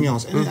try something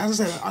else. And as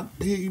I said,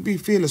 you be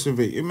fearless with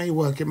it. It may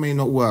work, it may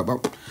not work,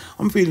 but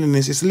I'm feeling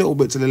this. It's a little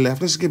bit to the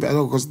left. Let's give it a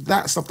go, because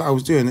that stuff that I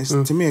was doing,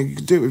 to me, you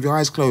could do it with your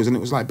eyes closed, and it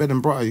was like bread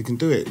and butter. You can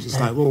do it. It's just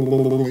like,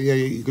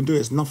 you can do it.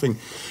 It's nothing.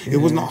 It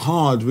was not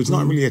hard. It's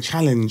not really a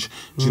challenge.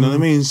 Do you know what I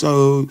mean?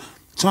 So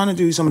trying to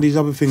do some of these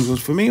other things was,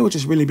 for me, it was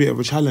just really a bit of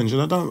a challenge.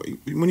 And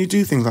when you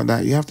do things like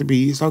that, you have to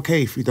be, it's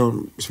okay if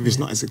it's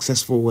not as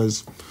successful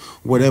as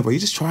whatever. You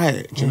just try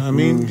it. Do you know what I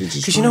mean?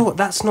 Because you know what,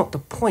 that's not the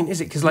point, is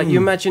it? Because you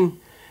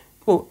imagine,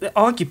 well,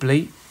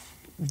 arguably,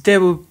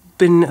 there were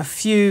been a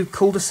few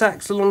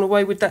cul-de-sacs along the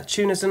way with that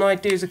tune as an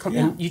idea, as a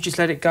and you just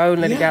let it go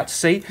and let it get out to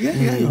sea.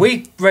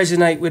 We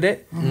resonate with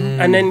it,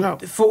 and then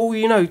for all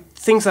you know,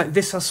 things like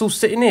this are still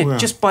sitting here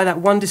just by that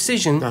one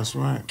decision. That's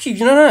right. You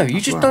don't know. You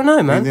just don't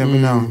know, man. You never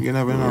know. You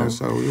never know.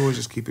 So we always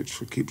just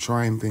keep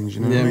trying things.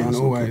 You know what I mean? Man,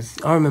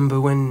 always. I remember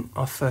when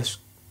I first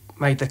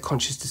made the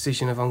conscious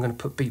decision of I'm going to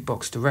put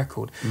beatbox to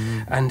record,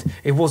 and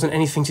it wasn't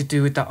anything to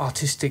do with that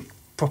artistic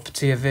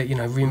property of it,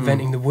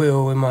 reinventing the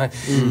wheel and my,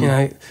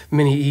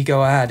 mini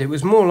ego I had. It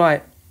was more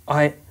like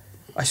I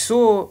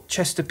saw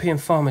Chester P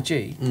and Farmer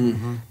G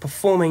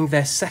performing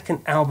their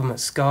second album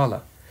at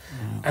Scala,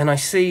 and I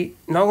see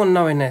no one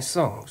knowing their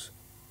songs,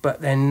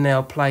 but then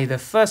they'll play their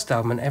first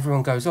album and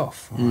everyone goes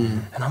off,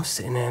 and I'm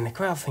sitting there in the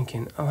crowd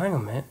thinking, oh, hang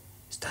on a minute.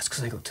 That's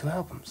because they got 2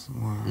 albums.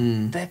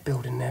 They're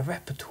building their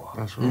repertoire.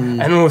 That's right.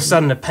 And all of a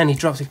sudden the penny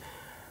drops.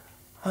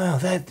 Oh,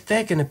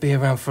 they're going to be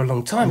around for a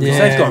long time because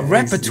they've got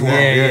repertoire.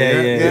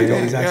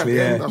 Exactly.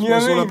 That's what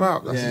it's all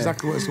about. That's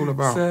exactly what it's all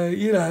about. So,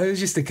 it was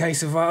just a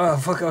case of,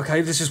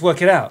 okay, let's just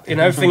work it out.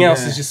 Everything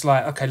else is just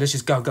like, okay, let's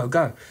just go.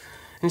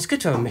 And it's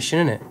good to have a mission,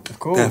 isn't it? Of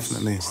course.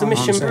 Definitely. It's the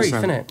mission 100%. brief,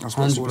 isn't it? That's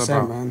what it's all 100%,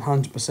 about. man,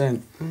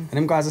 100%. And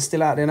them guys are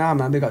still out there now,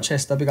 man. Big up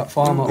Chester, big up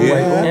Farmer,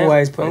 Yeah.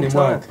 always putting in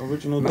Long work. time.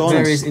 Original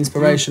Very Dons.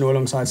 inspirational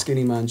alongside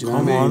Skinny Man, do you know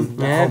Come what I mean? on.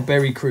 That Yeah. whole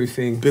Berry Crew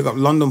thing. Big up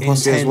London Posse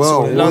as Intense,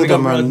 well. man. All Big the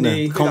up man Rodney, there.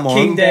 big Come up on.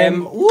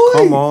 Kingdom.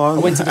 Come on.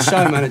 I went to the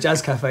show, man, at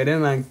Jazz Cafe.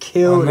 Them man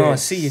killed Oh, no, it. I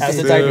see you That was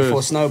the did. day Serious.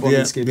 before Snowbombing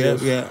Yeah, Skid.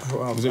 yeah.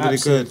 Wow, Was it really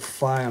absolute good?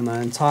 Fire,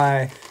 man.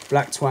 Ty,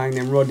 Black Twang,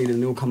 then Rodney,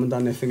 then they all come and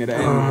done their thing at the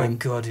end. Oh my man.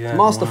 God, yeah.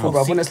 Masterful,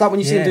 Wow. bro. When it's like when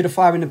you see them Yeah. do the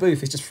fire in the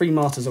booth, it's just three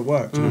masters at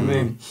work. Do you know what I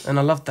mean? And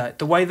I love that.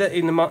 The way that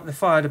in the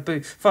fire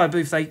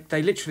booth,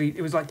 they literally,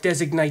 it was like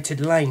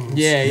designated lanes.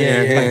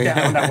 Yeah.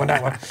 Like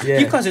that one. Yeah.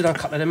 You guys have done a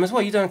couple of them as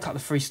well. You've done a couple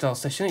of freestyle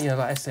sessions, you know,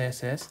 like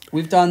SASS.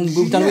 We've done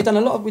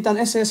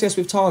SSS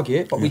with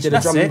Target, but we did a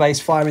That's drum and it. bass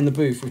fire in the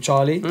booth with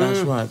Charlie.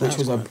 That's right. Which that's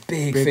was a right.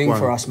 big Big thing one.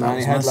 for us, man. That It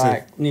was had massive.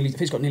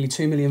 like it's got nearly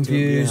 2 million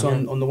views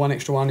on the one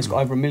extra one. It's got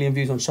over 1 million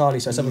views on Charlie,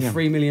 so it's over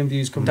 3 million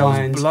views That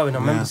combined. was blowing. I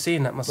remember Yeah.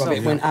 seeing that myself. But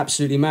it went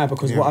absolutely mad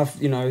because Yeah.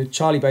 what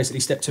Charlie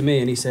basically stepped to me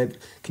and he said,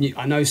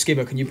 I know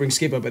Skibber, can you bring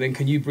Skibber, but then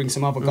can you bring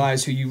some other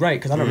guys who you rate?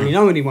 Because I don't really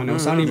know anyone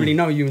else. I only really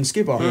know you and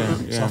Skibber.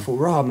 So I thought,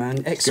 rah,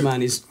 man,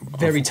 X-Man is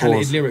very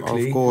talented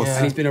lyrically. of course.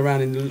 And he's been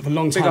around for a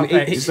long Big time. up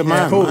X. He's the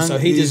man, Cool, man. so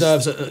he He's-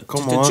 deserves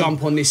come to on.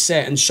 jump on this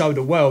set and show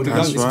the world who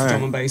That's don't listen to right.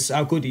 drum and bass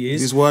how good he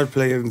is. His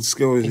wordplay and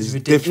skills is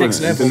ridiculous.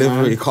 different. Next level,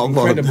 Delivery, man. come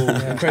on.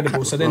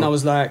 Incredible. So then I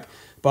was like,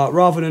 but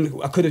rather than,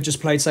 I could have just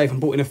played safe and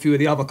brought in a few of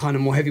the other kind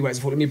of more heavyweights.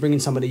 I thought, let me bring in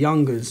some of the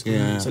youngers.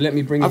 Yeah. So let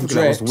me bring I in think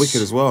that was Dreps.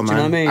 wicked as well, man. Do you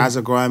know what I mean? As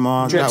a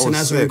Grimer, that Dreps was and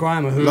Azza sick. and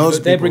Grimer, who Loads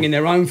of they're people. bringing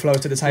their own flow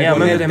to the table. Yeah, I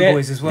remember And them they're-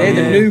 boys as well. They're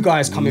the Yeah. new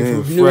guys coming Yeah, through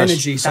with new fresh.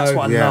 energy. So That's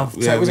what I love.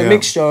 So it was a yeah.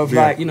 mixture of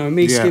Yeah. like,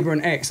 me, Yeah. Skibber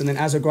and X, and then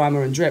Azza,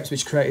 Grimer and Dreps,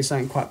 which created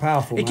something quite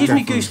powerful. It man. gives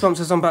me goosebumps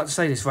as I'm about to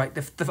say this, right?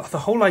 The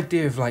whole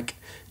idea of like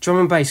drum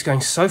and bass going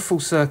so full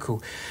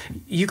circle,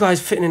 you guys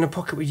fitting in a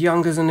pocket with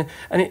youngers, and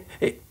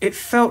it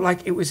felt like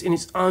it was in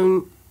its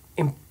own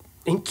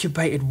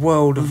incubated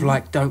world of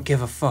like don't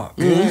give a fuck.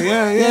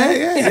 Yeah.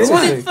 That's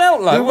what it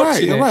felt like. You're right.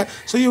 watching You're it. right.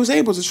 So you was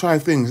able to try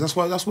things. That's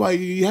why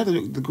you had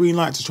the green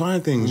light to try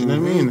things. You know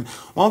what I mean?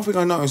 One thing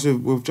I noticed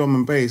with drum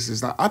and bass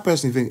is that I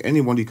personally think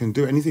anybody can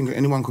do anything.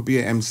 Anyone could be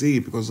an MC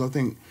because I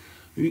think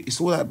it's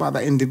all about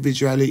that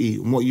individuality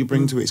and what you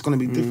bring to it. It's going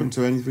to be different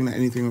to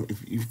anything.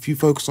 If you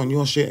focus on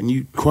your shit and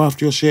you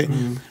craft your shit.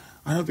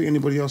 I don't think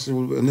anybody else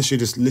will, unless you're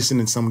just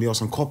listening to somebody else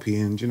and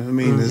copying. Do you know what I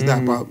mean? There's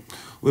that, but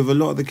with a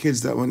lot of the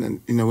kids that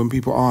when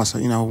people ask,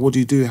 what do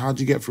you do? How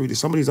do you get through this?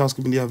 Somebody's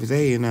asking me the other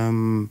day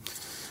in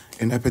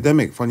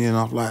Epidemic, funny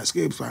enough, like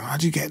Skips, like, how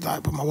do you get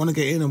that? But I want to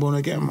get in, I want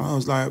to get in. I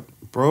was like,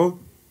 bro,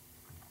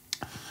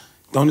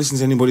 don't listen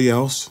to anybody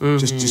else.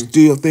 Just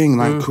do your thing,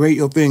 like create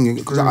your thing.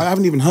 Because I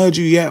haven't even heard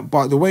you yet,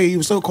 but the way he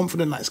was so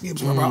confident, like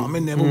Skips, I'm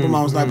in there, boom, boom.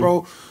 I was like,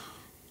 bro,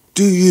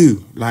 do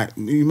you? Like,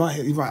 you might,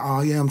 you're like, oh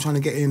yeah, I'm trying to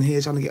get in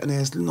here, trying to get in there.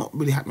 It's not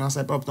really happening. I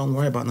said, bro, don't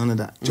worry about none of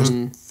that. Just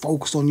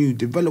focus on you.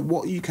 Develop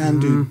what you can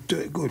do. Do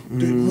it good.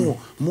 Do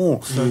it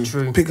more. So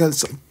true.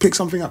 Pick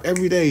something up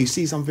every day. You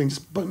see something,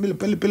 just build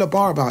a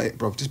bar about it,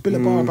 bro. Just build a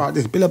bar about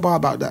this. Build a bar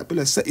about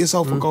that. Set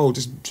yourself a goal.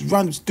 Just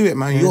do it,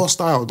 man. Your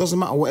style. Doesn't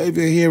matter whatever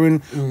you're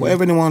hearing,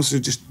 whatever anyone wants to.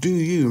 Just do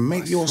you.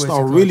 Make your swear style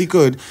to God. really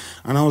good.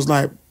 And I was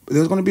like,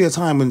 there's going to be a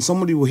time when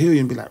somebody will hear you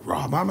and be like,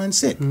 "Rah, my man's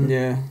sick."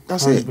 Yeah,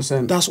 That's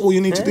 100%. it. That's all you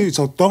need to do.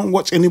 So don't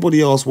watch anybody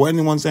else, what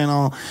anyone's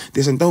saying,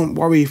 this, and don't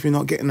worry if you're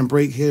not getting a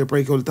break here, a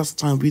break over. That's the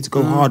time for you to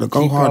go harder,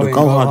 go Keep harder, going,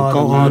 go go harder,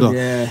 go harder, harder.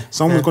 man. Yeah.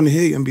 Someone's going to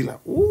hear you and be like,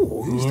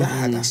 "Ooh, who's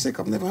that? That's sick.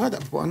 I've never heard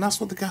that before." And that's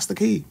the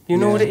key. You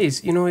know what it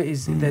is?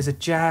 There's a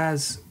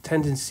jazz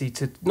tendency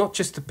to not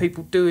just the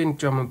people doing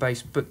drum and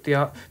bass, but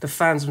the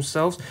fans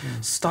themselves.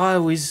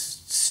 Style is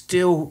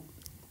still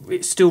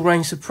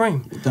reigns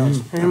supreme. It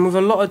does. And with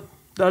a lot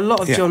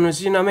of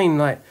genres, you know what I mean?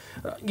 Like,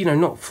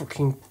 not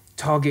fucking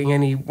targeting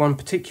any one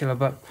particular,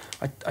 but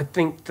I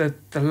think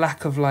that the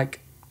lack of like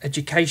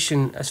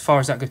education as far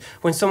as that goes.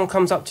 When someone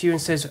comes up to you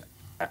and says,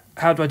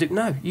 "How do I do?"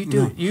 No, you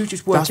do it. You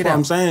just work That's it what out.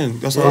 I'm saying.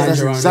 That's your own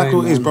exactly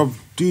what it is, lane, man. bro.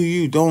 Do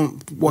you?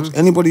 Don't watch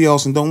anybody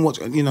else, and don't watch.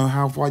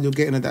 How far you're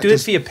getting at that. Do it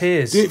Just for your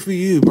peers. Do it for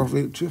you, bro.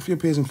 Do it for your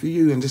peers and for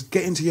you, and just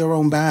get into your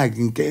own bag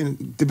and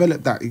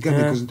develop that. You get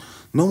me? Because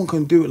no one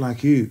can do it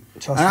like you.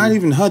 Trust and I me. hadn't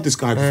even heard this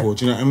guy before.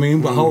 Do you know what I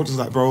mean? But I was just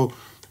like, bro,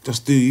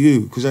 just do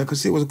you. Because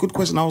it was a good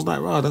question. I was like,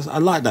 right, I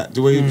like that.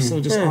 The way you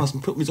just asked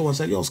and put me to one and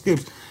said, "Yo,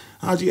 Skips,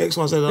 how do you X,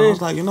 Y, Z?" And I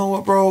was like, you know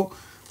what, bro?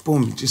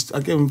 Boom. I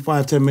gave him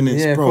 5-10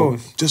 minutes, Yeah, of bro.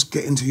 course. Just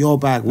get into your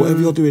bag. Whatever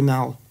you're doing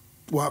now,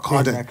 work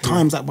harder. Exactly.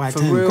 Times that by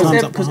For 10. real. Times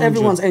that by Because 100.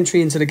 everyone's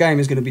entry into the game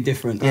is going to be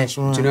different. That's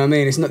right. Do you know what I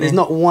mean? It's not. There's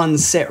not one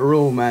set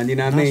rule, man. You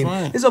know what I That's mean?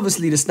 right. There's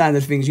obviously the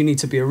standard things. You need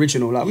to be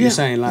original, like what Yeah, you're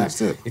saying. Like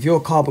that's it. if you're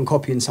carbon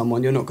copying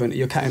someone, you're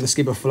catting the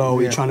Skibber flow.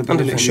 You're trying to be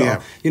the next 100%, shot.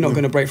 yeah. You're not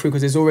going to break through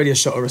because there's already a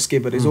shot or a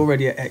Skibber. There's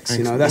already an X.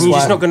 You know that's and you're why.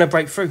 just not going to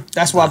break through.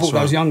 That's why I That's brought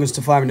those right. youngers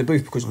to Fire in the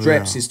Booth because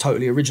Dreps is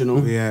totally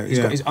original. Yeah, He's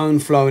yeah. got his own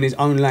flow and his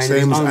own lane,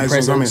 Same and his own as Azza,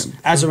 presence. I mean.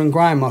 Azza and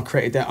Grimer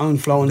created their own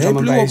flow and They drum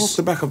and blew up off bass.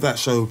 the back of that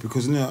show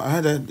because I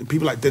had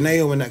people like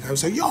Deneo and that guy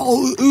say, "Yo,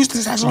 who's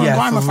this Azza Yeah,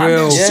 and Grimer for fan?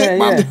 real. They're sick, Yeah,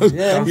 man." yeah,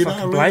 yeah. You know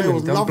Don't what I blame mean? It him,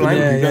 was don't lovely. blame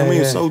You him. know what I mean?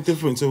 Yeah, It's yeah. so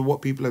different to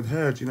what people have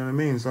heard. You know what I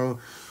mean? So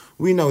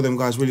we know them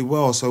guys really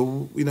well,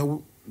 so you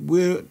know.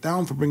 We're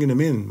down for bringing them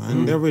in,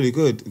 man. They're really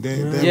good.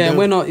 They're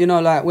we're not,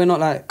 we're not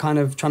like kind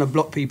of trying to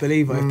block people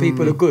either. If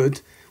people are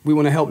good, we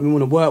want to help them, we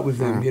want to work with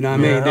them, you know what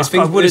I mean? There's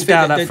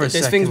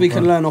things we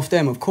can learn off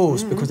them, of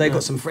course, because they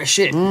got some fresh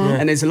shit,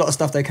 and there's a lot of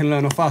stuff they can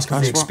learn off us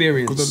because of the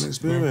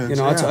experience. You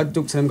know, I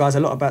talk to them guys a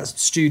lot about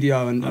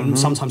studio and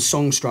sometimes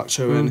song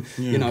structure and,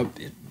 you know,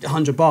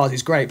 100 bars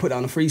is great, put that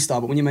on a freestyle,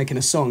 but when you're making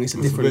a song, it's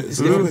a different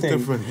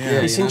thing.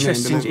 It's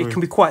interesting. It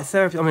can be quite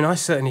therapy. I mean, I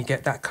certainly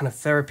get that kind of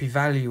therapy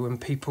value when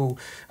people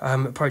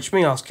approach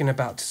me asking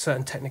about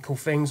certain technical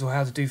things or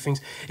how to do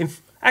things. In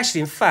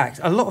fact,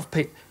 a lot of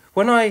people,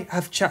 when I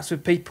have chats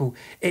with people,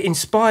 it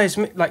inspires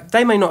me. Like,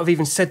 they may not have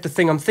even said the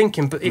thing I'm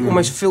thinking, but it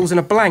almost fills in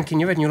a blank in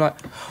your head, and you're like,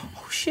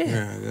 oh shit,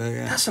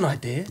 that's an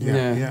idea. Do you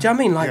know what I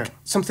mean? Like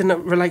something that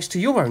relates to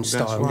your own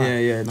style.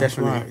 Right.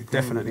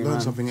 Definitely.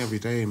 Learn something every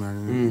day, man.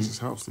 And it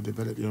just helps to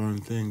develop your own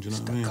thing. Do you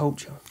know what I mean?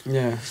 Culture.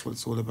 Yeah, that's what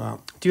it's all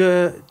about.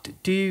 Do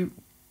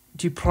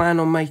you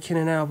plan on making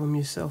an album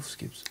yourself,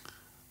 Skibbs?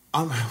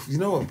 You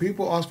know what?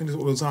 People ask me this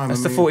all the time.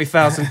 That's the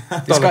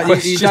 $40,000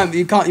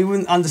 question. You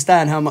wouldn't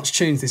understand how much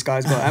tunes this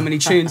guy's got. How many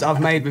tunes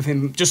I've made with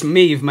him? Just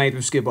me have made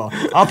with Skibber.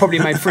 I've probably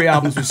made 3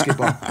 albums with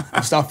Skibber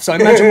and stuff. So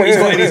imagine what he's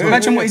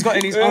got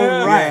in his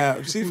own right.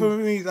 Yeah. See, for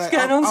me, like,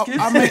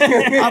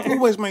 I've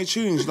always made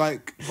tunes,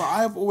 like, but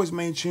I've always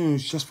made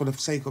tunes just for the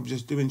sake of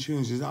just doing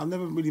tunes. I've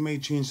never really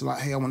made tunes to like,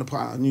 hey, I want to put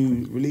out a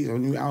new release or a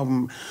new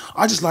album.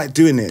 I just like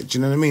doing it. Do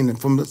you know what I mean? And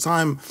from the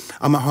time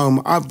I'm at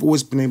home, I've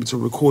always been able to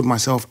record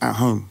myself at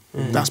home.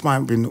 That's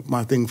been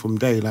my thing from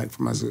day, like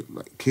from as a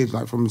kid,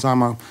 like from the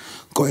time I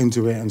got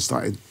into it and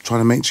started trying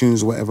to make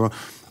tunes or whatever,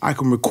 I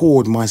can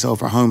record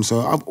myself at home.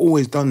 So I've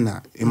always done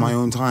that in my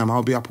own time.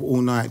 I'll be up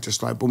all night,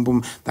 just like boom,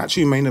 boom. That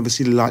tune may never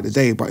see the light of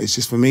day, but it's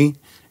just for me.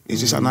 It's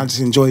just, and I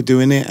just enjoy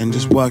doing it and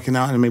just working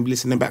out and maybe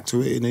listening back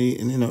to it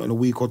in a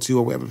week or two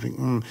or whatever.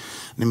 Think,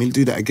 let me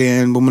do that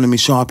again. Boom, let me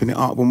sharpen it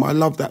up. Boom, I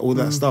love that, all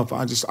that stuff.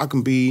 I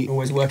can be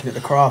always working at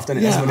the craft,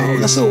 and that's what it is.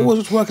 That's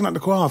always working at the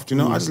craft. You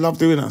know, I just love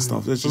doing that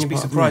stuff. You'd be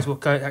surprised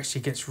what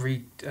actually gets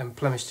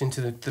replenished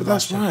into the.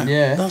 That's right.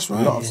 Yeah, that's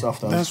right. A lot of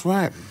stuff does. That's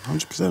right.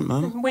 100%,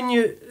 man. When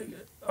you.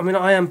 I mean,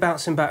 I am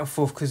bouncing back and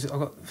forth because I've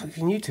got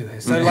fucking you two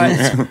here. So,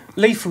 like,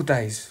 Lethal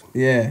Days.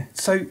 Yeah.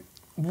 So,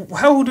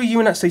 how old were you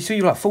in that? So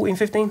you were like 14,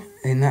 15?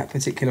 In that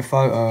particular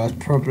photo,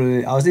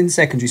 I was in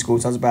secondary school,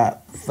 so I was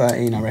about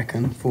 13, I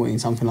reckon, 14,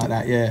 something like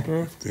that. Yeah.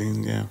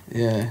 15, yeah.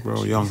 Yeah. We're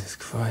all young. Jesus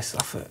Christ!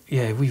 I thought,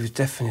 we was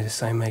definitely the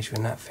same age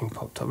when that thing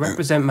popped up.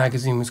 Represent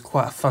magazine was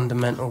quite a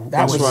fundamental.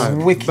 That was a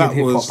wicked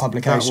hip hop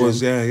publication. That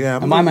was, yeah.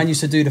 And my man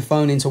used to do the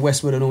phone into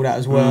Westwood and all that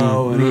as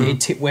well, and he'd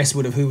tip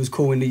Westwood of who was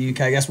cool in the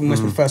UK. That's when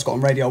Westwood first got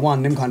on Radio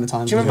 1, them kind of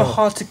times. Do you remember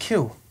Hard to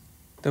Kill?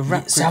 The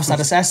rap Southside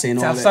Assassin.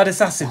 Southside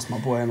Assassin. That's my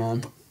boy,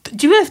 man.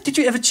 Did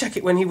you ever check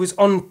it when he was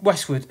on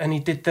Westwood and he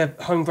did the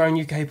homegrown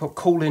UK hip hop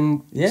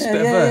calling spit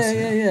of verse?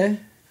 Yeah.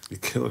 You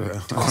killed it.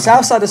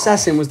 Southside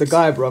Assassin was the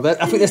guy, bro.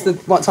 I think that's the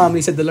one time when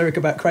he said the lyric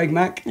about Craig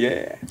Mack.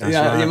 Yeah.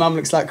 Right. Your mum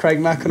looks like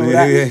Craig Mack and all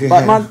that. Yeah.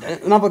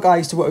 But another guy I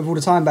used to work with all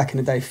the time back in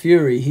the day,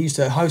 Fury, he used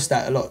to host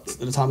that a lot of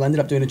the time. I ended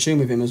up doing a tune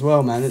with him as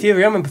well, man.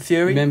 Fury, I remember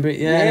Fury. Remember it?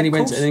 Yeah, and then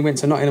he went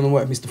to Nottingham and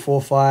worked with Mr.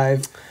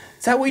 4-5.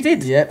 Is that what he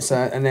did? Yep. So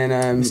and then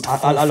I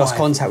lost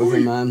contact with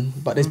him, man.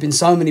 But there's been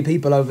so many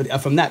people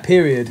from that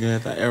period. Yeah,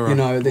 that era. You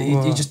know that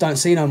you just don't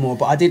see no more.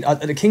 But at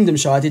the Kingdom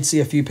show, I did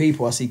see a few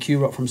people. I see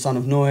Q-Rock from Son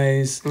of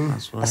Noise.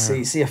 That's right. I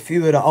see a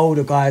few of the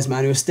older guys,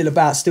 man, who are still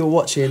about, still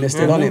watching. They're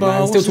still on it,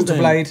 man. Still talk to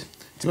Blade.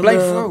 Blade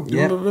Throw.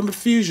 Remember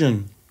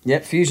Fusion?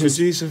 Yep, Fusion.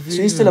 Producer Fusion.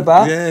 So he's still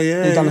about.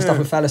 Yeah. He's done the stuff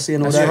with Fallacy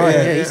and all That's that. right.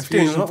 Yeah, he's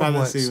doing a lot of work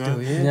Fallacy, still.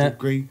 man. Yeah. The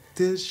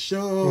greatest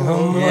show.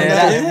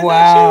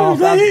 Wow.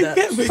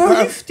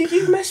 Bro, did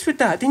you mess with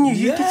that? Didn't you?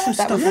 You did some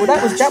stuff.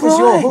 That was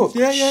your hook.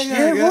 Yeah,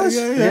 it was.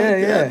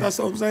 Yeah. That's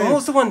what I'm saying. What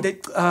was the one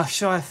that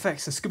Shy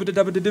Effects?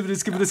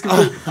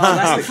 Skibba-da-dabba-da-dabba-da-skibba-da-skibba-da.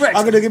 That's the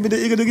I'm gonna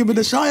give me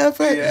the Shy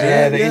Effect.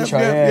 Yeah, the intro.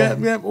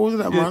 Yeah. All of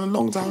that, man. A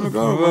long time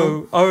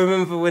ago. I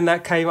remember when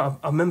that came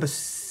up. I remember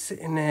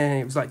sitting there.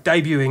 It was like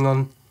debuting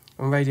on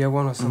Radio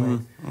 1 or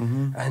something.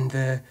 And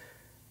I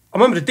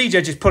remember the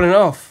DJ just pulling it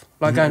off.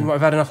 Like going, right,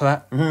 I've had enough of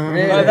that.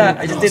 Really? Like that.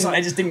 I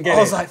just didn't get it.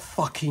 I was like,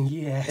 fucking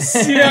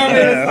yes. You know what I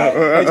mean?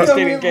 I just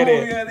didn't get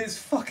it. Yeah, it's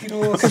fucking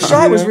awesome. Because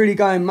Shy was really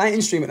going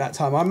mainstream at that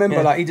time. I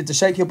remember like he did the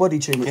Shake Your Body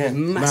tune, which was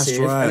massive, That's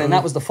right. and then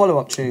that was the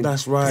follow-up tune.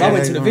 That's right. I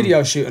went to the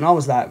video shoot and I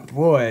was like,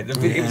 boy, it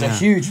was a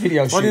huge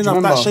video shoot. Funny Do you enough,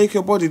 remember? that Shake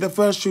Your Body, the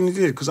first tune he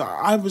did, because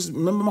I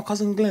remember my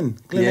cousin Glenn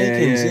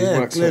Akins,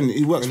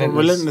 he works for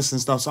Relentless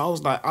and stuff, so I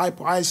was like,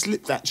 I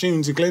slipped that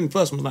tune to Glenn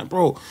first, and was like,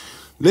 bro,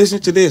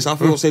 listen to this. I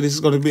thought say this is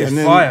going to be, and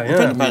then fire,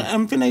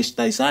 I think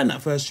they signed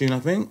that first tune.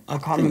 I think I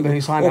can't remember who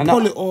signed it.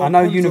 I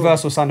know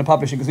Universal signed the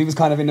publishing because we was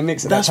kind of in the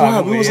mix at that time.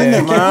 That's right, we was in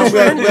there,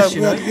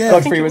 man.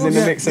 Godfrey was in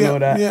the mix and all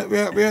that. Yeah.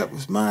 It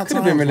was mad. Could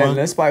have been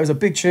Relentless, but it was a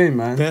big tune,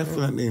 man.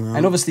 Definitely, man.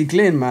 And obviously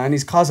Glyn, man,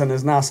 his cousin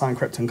has now signed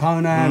Krypton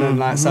Conan, and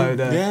like so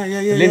the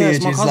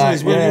lineage is like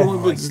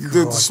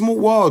the small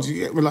world.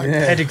 You get like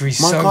pedigree.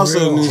 My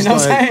cousin is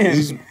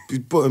like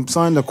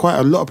signed quite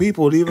a lot of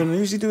people. Even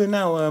who's he doing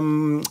now?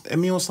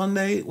 Emil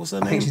Sunday. What's her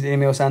name? I think she's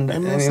Emil Sunday.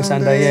 Emil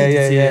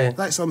Sunday. Yeah.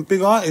 Like some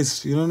big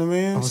artists. You know what I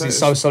mean? Obviously,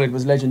 So Solid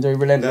was legendary.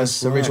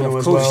 Relentless original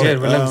as well. Yeah,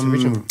 Relentless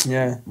original.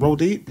 Yeah. Roll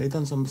Deep. They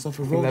done some stuff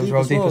with Roll Deep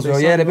as well.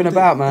 Yeah, they've been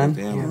about, man.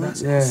 Yeah,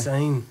 That's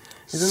insane.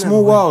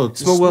 Small world.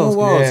 Small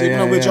world. Even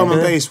though we're drum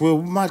and bass,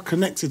 we're mad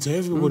connected to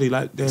everybody.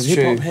 Like the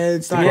hip hop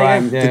heads, the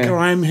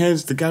grime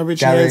heads, the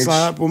garage heads,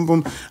 like boom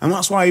boom. And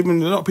that's why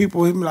even a lot of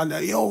people hit me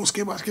like, yo,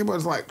 Skipper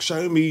is like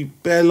showing me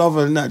bare love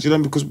and that. Do you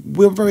know? Because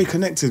we're very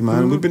connected,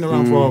 man. We've been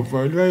around for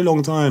a very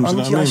long time. Do you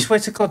know what I mean? I swear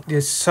to God,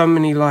 there's so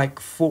many like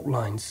fault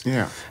lines.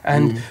 Yeah.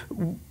 And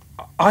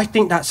I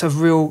think that's a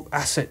real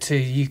asset to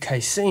the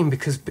UK scene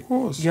because, you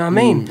know what I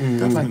mean?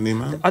 Definitely,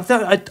 man.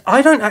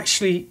 I don't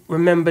actually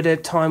remember the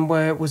time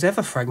where it was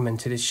ever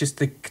fragmented. It's just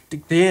the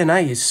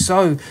DNA is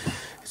so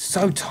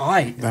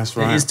tight. That's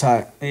right. It is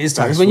tight.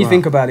 Because when you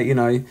think about it, you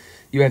know,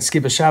 you had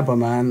Skibber Shabba,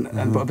 man,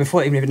 and but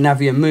before even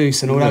Navi and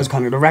Moose and all those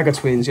kind of the Ragga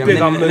Twins, you know,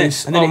 Big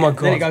Moose. and then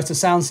it goes to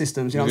sound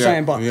systems, you know what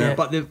I'm saying?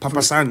 But the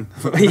Papa San.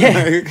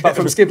 but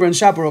from Skibber and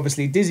Shabba,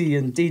 obviously, Dizzy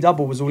and D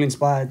Double was all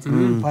inspired.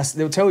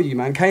 They'll tell you,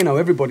 man, Kano,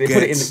 everybody, they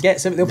put it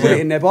in they'll put it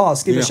in their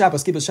bars. Skibber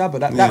Shabba.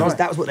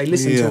 That was what they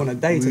listened to on a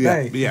day to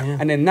day. Yeah.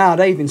 And then now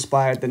they've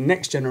inspired the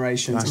next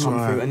generation to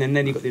come through, and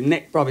then you got the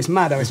next, bro. It's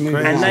mad how it's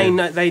moving. And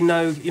they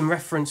know in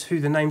reference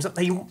who the names are.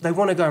 They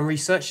want to go and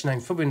research the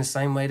names, probably in the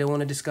same way they want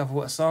to discover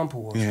what a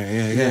sample was.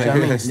 Yeah. You know what I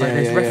mean? It's like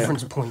there's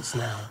reference points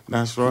now.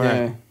 That's right.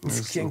 Yeah.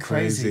 It's getting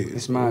crazy.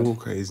 It's mad. All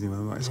crazy,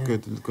 man. It's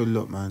good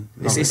look, man.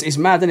 It's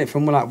mad, isn't it?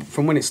 From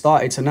when it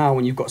started to now,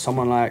 when you've got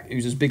someone like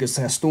who's as big as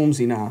say,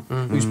 Stormzy now,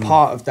 who's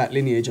part of that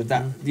lineage of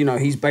that. You know,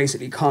 he's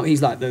basically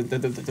he's like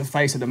the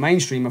face of the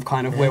mainstream of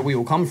kind of where we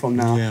all come from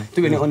now,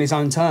 doing it on his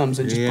own terms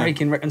and just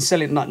breaking and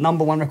selling like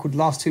 #1 record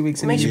last 2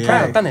 weeks. It makes you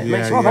proud, doesn't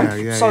it?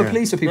 I'm so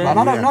pleased for people. And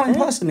I don't know him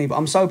personally, but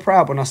I'm so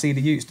proud when I see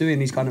the youths doing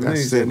these kind of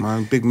moves. That's it,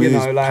 man. Big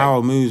moves,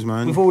 power moves,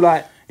 man. With all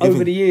like.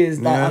 Over the years,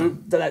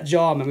 that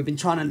jar, man, we've been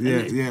trying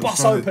to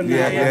bust open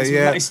that.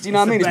 Yeah. You know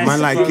what I mean?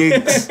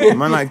 It's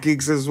man like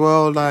gigs as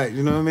well. Like,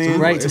 you know what I mean? It's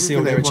great to see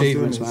all their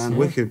achievements, man. It's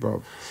wicked,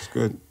 bro. It's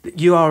good.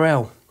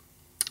 URL,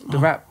 the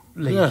rap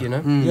league, you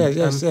know?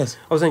 Yes.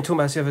 I was only talking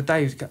about this the other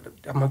day.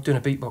 I'm doing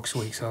a beatbox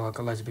week, so I've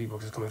got loads of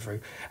beatboxers coming through.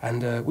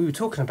 And we were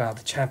talking about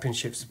the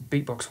championships,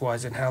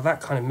 beatbox-wise, and how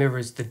that kind of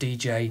mirrors the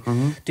DJ,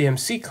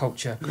 DMC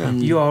culture.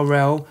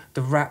 URL,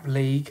 the rap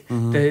league,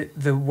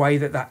 the way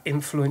that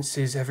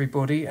influences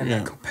everybody and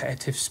that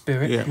competitive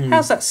spirit.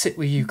 How's that sit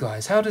with you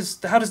guys? How does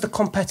the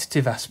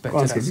competitive aspect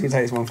of that? You can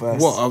take this one first.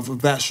 What,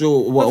 of that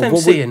show? Of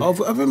MCing? Of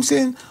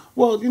MCing?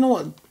 Well, you know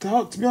what?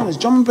 To be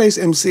honest, drum and bass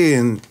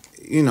MCing,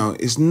 you know,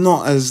 it's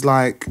not as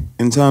like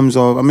in terms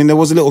of. I mean, there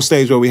was a little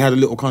stage where we had a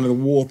little kind of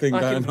war thing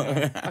going on.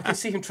 I can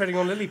see him treading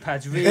on lily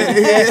pads. Really.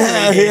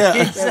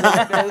 There's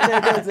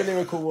a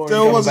lyrical war.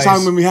 There was a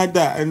time when we had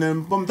that, and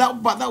then but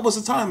that was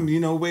a time, you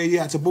know, where you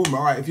had to boom.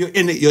 All right, if you're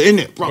in it, you're in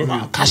it.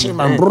 Cash it,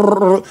 man.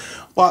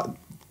 But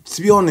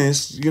to be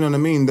honest, you know what I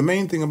mean. The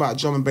main thing about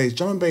drum and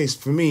bass,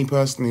 for me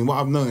personally, what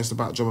I've noticed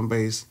about drum and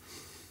bass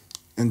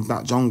and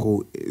that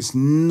jungle, it's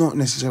not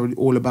necessarily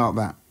all about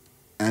that.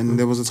 And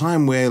there was a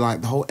time where like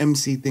the whole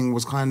MC thing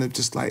was kind of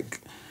just like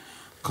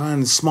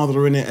kind of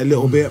smothering it a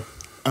little bit.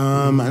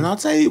 And I'd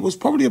say it was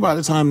probably about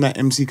the time that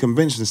MC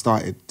convention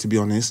started, to be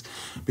honest,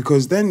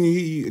 because then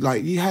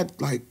you had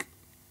like,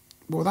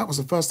 well, that was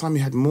the first time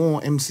you had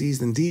more MCs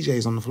than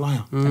DJs on the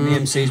flyer. And the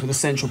MCs were the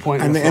central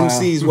point. And of the flyer.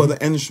 MCs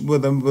were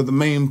the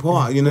main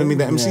part. You know what I mean?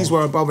 The MCs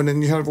were above, and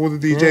then you had all the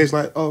DJs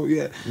like, oh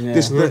yeah,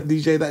 this that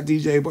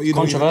DJ. But you know,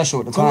 controversial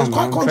at the time. It was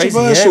quite man.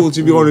 controversial,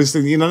 Crazy, to be honest.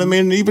 You know what I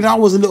mean? Even I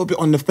was a little bit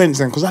on the fence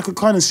then, because I could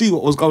kind of see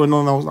what was going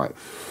on. I was like,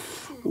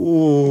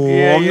 oh,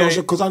 I'm not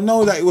sure, because I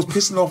know that it was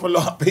pissing off a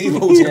lot of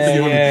people.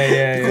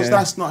 Because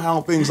that's not how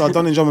things are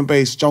done in drum and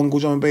bass. Jungle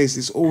drum and bass.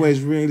 It's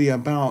always really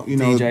about, you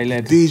know,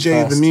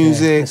 DJ, the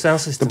music, the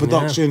sound system, the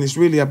production. It's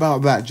really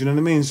about that. Do you know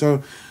what I mean?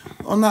 So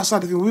on that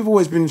side of things, we've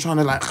always been trying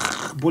to like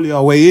bully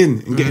our way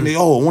in and getting it.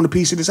 Oh, I want a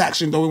piece of this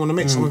action. Don't we want to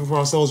make something for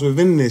ourselves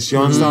within this? You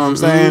understand what I'm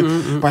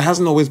saying? But it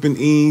hasn't always been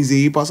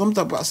easy. But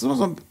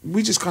sometimes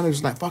we just kind of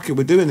just like, fuck it,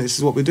 we're doing this. This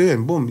is what we're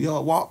doing. Boom.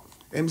 Yo, what?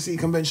 MC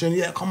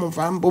convention, come on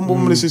fam, boom,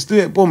 boom, let's just do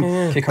it, boom.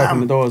 Kick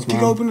open the doors, man.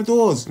 Kick open the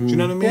doors, do you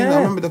know what I mean? I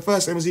remember the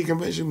first MC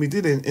convention we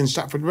did in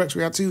Stratford Rex,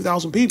 we had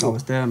 2,000 people. I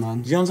was there,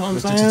 man. Do you understand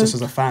what I'm saying? Just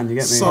as a fan, you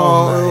get me?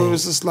 So it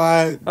was just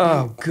like,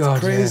 oh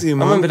God, crazy,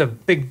 man. I remember the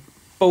big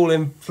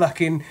bowling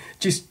fucking,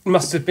 just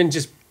must have been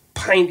just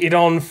painted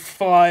on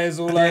flyers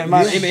all over.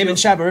 Him and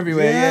Shabba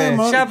everywhere, Yeah,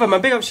 man. Shabba,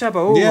 man, big up Shabba.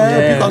 Oh, big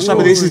up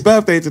Shabba. It's his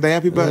birthday today.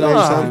 Happy birthday,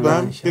 Shabba,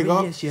 man. Big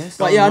up. Yes.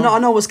 But yeah, I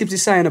know what Skibbs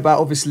is saying about,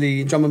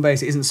 obviously, drum and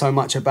bass. It isn't so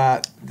much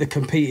about the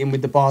competing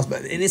with the bars,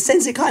 but in a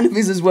sense it kind of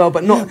is as well,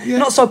 but not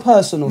so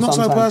personal Not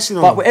sometimes. so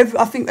personal. But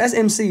I think as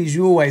MCs,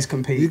 you always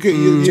compete. Do you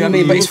know what I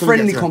mean? But it's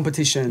friendly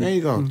competition. There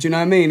you go. Do you know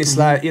what I mean? It's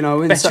like, you know,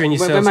 when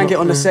man get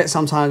on the set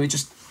sometimes, we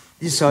just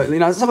So, you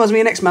know, sometimes me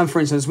and X-Man, for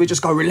instance, we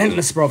just go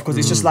relentless, bro, because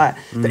it's just like,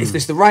 if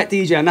it's the right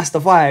DJ and that's the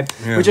vibe,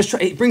 we just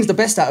it brings the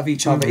best out of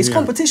each other. It's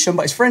competition,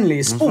 but it's friendly.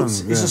 It's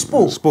sports. It's a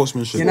sport.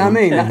 Sportsmanship. You know what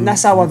I mean? And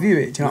that's how I view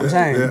it. Do you know what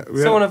I'm saying?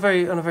 So on a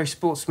very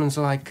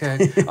sportsman's-like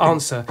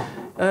answer,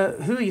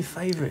 who are your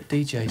favourite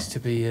DJs to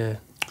be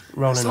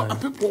rolling on?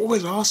 People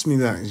always ask me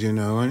that, you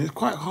know, and it's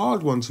quite a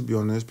hard one, to be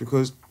honest,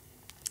 because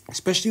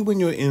especially when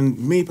you're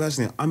me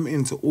personally, I'm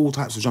into all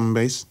types of drum and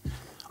bass.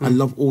 I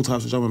love all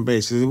types of drum and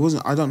bass.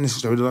 I don't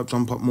necessarily love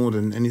jump up more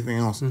than anything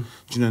else. Do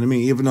you know what I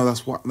mean? Even though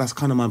that's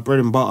kind of my bread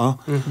and butter.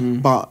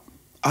 But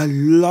I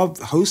love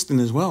hosting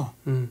as well.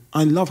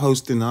 I love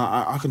hosting.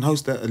 I can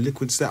host a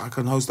liquid set. I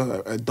can host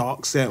a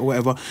dark set or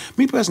whatever.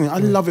 Me personally, I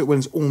love it when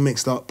it's all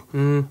mixed up.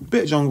 A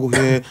bit of jungle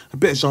here, a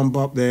bit of jump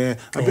up there,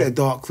 a bit of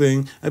dark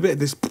thing, a bit of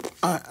this.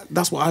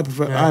 That's what I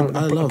prefer. I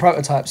love.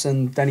 Prototypes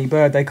and Danny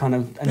Bird, they kind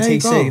of, and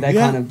TC, they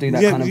kind of do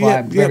that kind of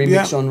vibe. Very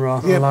mixed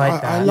genre. Yeah, I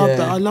like that. I love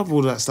that. I love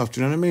all that stuff. Do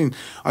you know what I mean?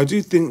 I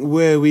do think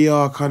where we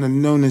are kind of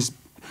known as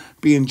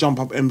being jump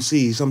up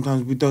MC,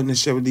 sometimes we don't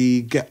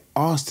necessarily get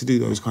asked to do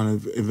those kind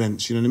of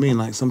events, you know what I mean?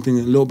 Like something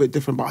a little bit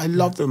different, but I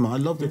love them. I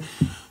love them.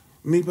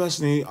 Me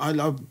personally, I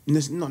love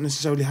not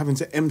necessarily having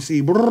to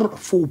MC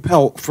full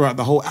pelt throughout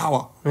the whole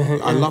hour.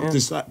 I love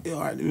this, like, all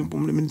right, let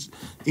me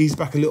ease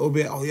back a little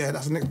bit. Oh yeah,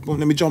 that's the next one.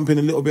 Let me jump in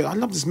a little bit. I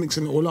love just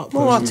mixing it all up.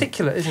 More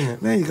articulate, isn't it?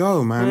 There you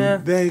go, man. Yeah.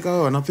 There you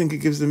go. And I think it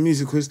gives the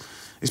music, because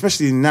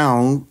especially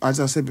now, as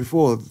I said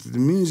before, the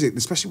music,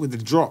 especially with the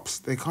drops,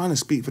 they kind of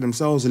speak for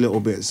themselves a little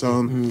bit.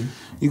 So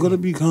you got to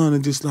be kind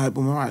of just like,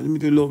 well, all right, let me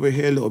do a little bit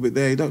here, a little bit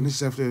there. You don't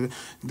necessarily have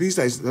to. These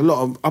days, a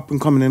lot of up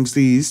and coming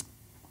MCs,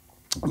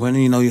 when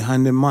you know you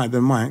hand them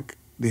the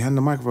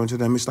microphone to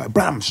them, it's like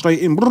bam, straight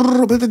in,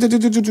 whether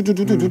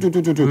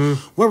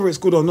it's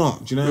good or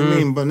not. Do you know what I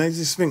mean? But they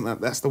just think that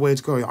that's the way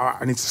to go. All right,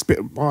 I need to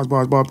spit bars.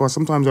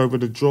 Sometimes over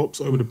the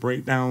drops, over the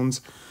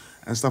breakdowns,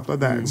 and stuff like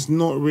that. It's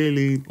not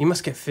really. You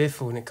must get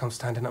fearful when it comes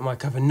to handing that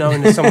mic over,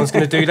 knowing that someone's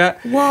going to do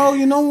that. Well,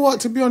 you know what?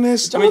 To be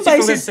honest, drum and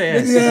bass is,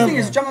 the thing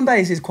is, drum and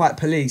bass is quite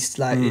policed.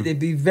 Like it'd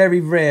be very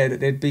rare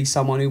that there'd be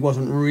someone who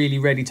wasn't really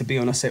ready to be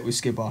on a set with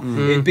Skipper.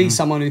 It'd be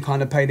someone who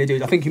kind of paid their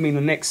dues. I think you mean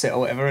the next set or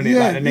whatever, isn't it?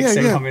 Like the next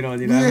set coming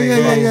on. You know what I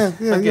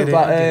mean? I get it.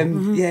 But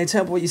in terms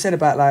of what you said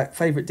about like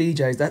favourite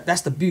DJs,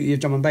 that's the beauty of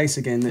drum and bass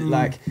again. That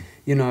like,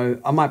 you know,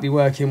 I might be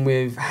working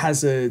with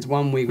Hazard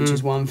one week, which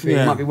is one thing.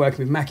 I might be working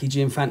with Mackie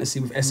G and Fantasy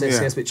with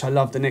SSS, which I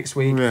love, the next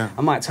week.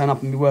 I might turn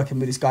up and be working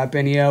with this guy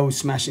Benny L, who's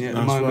smashing it at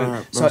the moment.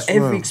 Right, so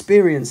every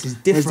experience is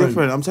different. It's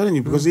different, I'm telling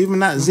you, because even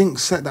that Zinc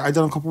set that I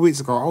done a couple of weeks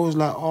ago, I was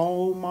like,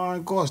 oh my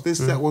gosh, this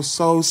set was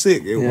so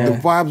sick. The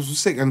vibes were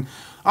sick, and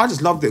I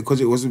just loved it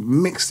because it was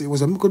mixed. It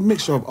was a good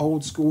mixture of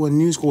old school and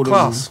new school. There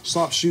was a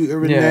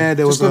Sharpshooter in there.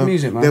 There was good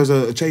music, man. There was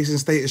a Chasing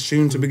Status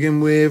tune to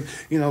begin with.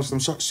 You know, some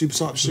Super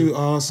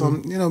Sharpshooter,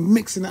 some, you know,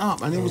 mixing it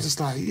up, and it was just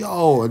like,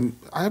 yo. And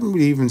I haven't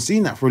really even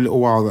seen that for a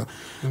little while.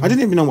 I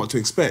didn't even know what to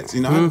expect.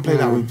 You know, I haven't played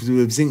that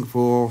with Zinc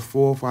for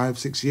 4, 5,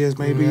 6 years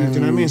maybe. Do you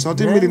know what I mean? So I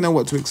didn't really know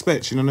what to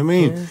expect. You know what I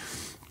mean?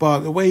 But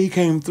the way he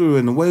came through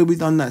and the way we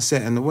done that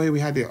set and the way we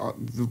had it,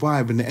 the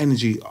vibe and the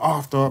energy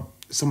after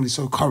somebody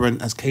so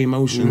current as K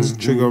Motion's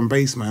Trigger and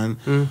Bassman,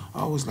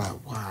 I was like,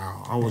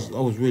 wow. I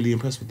was really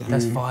impressed with that.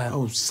 That's fire. I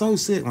was so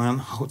sick,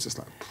 man. I was just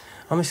like,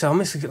 I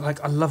miss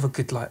like, I love a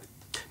good, like,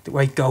 the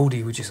way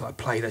Goldie would just like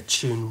play the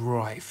tune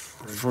right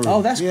through.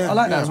 Oh, that's I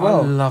like that as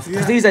well. I love that.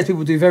 Because these days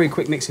people do very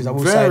quick mixes. I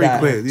will say that.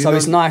 Quick, so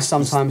it's nice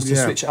sometimes to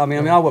switch. I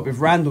mean, I worked with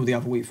Randall the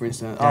other week, for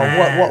instance.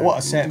 Oh, what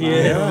a set,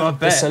 man! Yeah, I bet.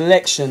 The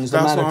selections,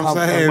 the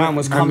man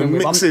was coming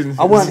with.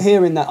 I weren't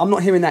hearing that. I'm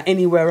not hearing that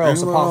anywhere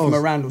else apart from a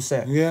Randall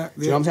set. Do you know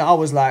what I'm saying? I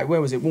was like, where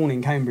was it?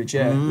 Warning, Cambridge.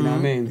 Yeah, you know what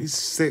I mean. He's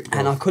sick, bro.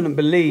 And I couldn't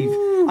believe.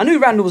 I knew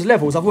Randall was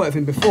levels. I've worked with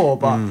him before,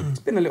 but it's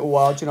been a little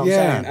while. Do you know what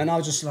I'm saying? And I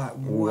was just like,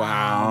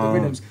 wow, the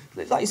rhythms.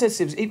 Like you said,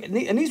 Sibs,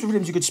 and these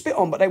rhythms you could spit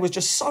on, but they was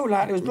just so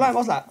loud. It was blind. I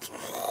was like,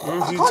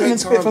 I can't even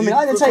spit for a minute.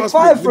 I didn't take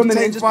 5 for a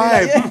minute. And just be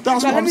like, that's what I'm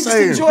saying. Let me just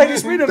enjoy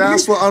this rhythm.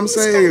 That's what I'm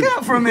saying. Stick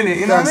out for a minute.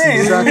 You know what I mean?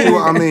 That's exactly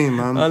what I mean,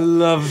 man. I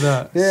love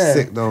that. Yeah.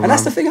 Sick though, and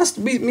that's the thing.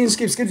 Me and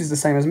Skibbs is the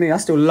same as me. I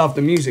still love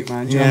the music,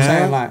 man. Do you know what I'm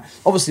saying? Like,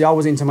 obviously, I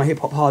was into my hip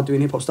hop hard,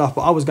 doing hip hop stuff,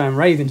 but I was going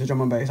raving to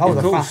drum and bass.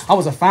 I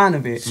was a fan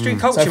of it. Street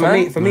culture, so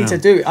man. For me to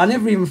do it, I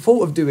never even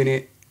thought of doing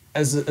it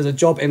as a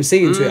job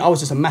MC into it. I was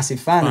just a massive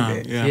fan of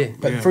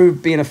it. But through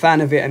being a fan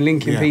of it and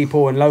linking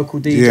people and local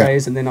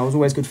DJs, and then I was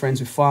always good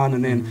friends with Fun,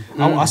 and then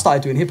I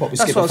started doing hip hop with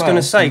That's Skipper what I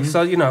was first. going to say,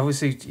 because you know,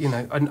 obviously, you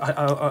know,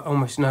 I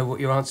almost know what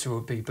your answer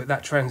would be, but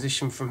that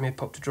transition from hip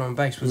hop to drum and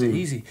bass, was it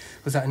easy?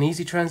 Was that an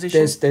easy transition?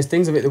 There's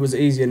things of it that was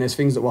easy, and there's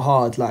things that were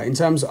hard. Like in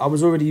terms, I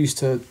was already used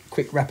to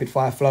quick rapid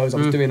fire flows. I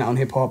was doing that on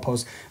hip hop.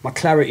 My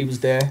clarity was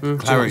there.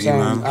 Clarity,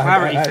 man.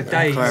 Clarity for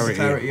days.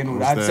 Clarity and all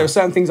that. So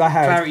certain things I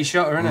had. Clarity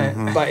shutter,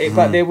 innit?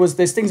 But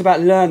there's things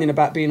about learning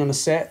about being on a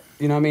set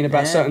You know what I mean?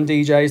 About certain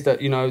DJs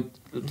that, you know,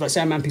 like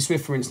say Mampy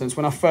Swift, for instance.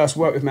 When I first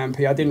worked with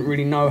Mampy, I didn't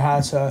really know how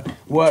to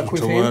work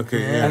with him.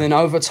 And then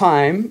over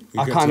time,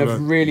 I kind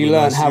of really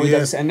learned how he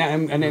does it. And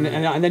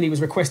then he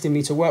was requesting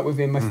me to work with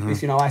him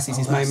if you know, Icy's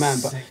his main man.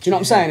 But do you know what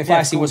I'm saying? If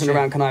Icy wasn't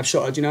around, can I have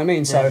shot her? Do you know what I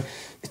mean? So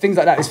things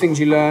like that is things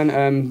you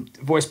learn.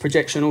 Voice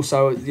projection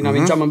also, you know,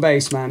 in drum and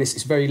bass, man,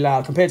 it's very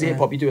loud. Compared to hip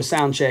hop, you do a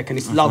sound check and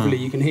it's lovely.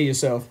 You can hear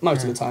yourself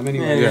most of the time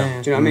anyway. Do you know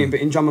what I mean? But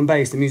in drum and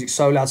bass, the music's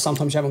so loud.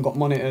 Sometimes you haven't got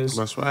monitors.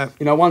 That's right.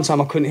 You know, one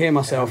time I couldn't hear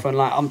myself and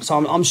like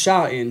I'm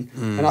shouting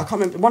and I can't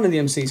remember. One of the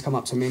MCs come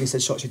up to me and he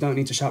said, "Shots, you don't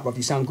need to shout, bruv.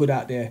 You sound good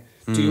out there.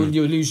 You'll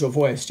lose your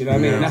voice." Do you know what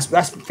I mean? And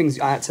that's things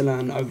I had to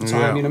learn over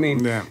time. You know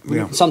what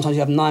I mean? Sometimes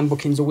you have 9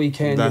 bookings a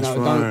weekend. That's you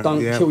know,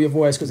 don't kill your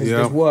voice because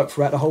there's work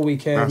throughout the whole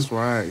weekend. That's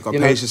right. You got to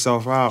pace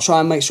yourself out.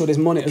 Try and make sure there's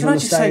monitors on the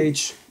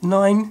stage.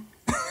 9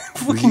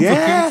 bookings.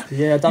 Yeah,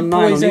 I've done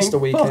 9 on Easter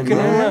weekend,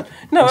 man.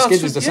 No,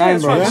 Skidger's the same,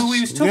 bro. Right.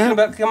 We was talking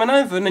about coming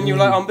over, and then you were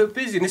like, "I'm a bit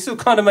busy," and it still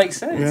kind of makes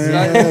sense.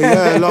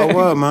 Yeah, a lot of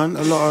work, man.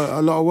 A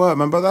lot of work,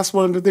 man. But that's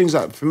one of the things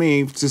that for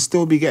me to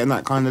still be getting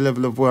that kind of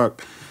level of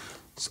work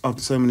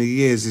after so many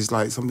years is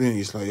like something that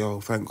it's like,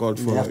 yo, thank God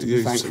for. You have to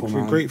be thankful,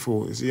 man.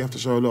 Grateful. So you have to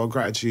show a lot of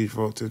gratitude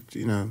for to,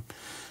 you know.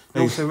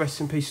 And also, rest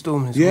in peace,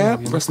 Stormin. As yeah,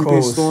 well, rest in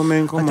peace,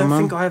 Stormin. Come on, man. I don't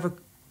think I ever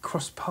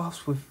crossed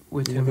paths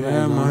with him.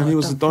 Yeah, man. He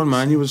was a don,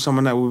 man. He was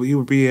someone that he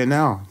would be here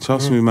now.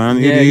 Trust me, man.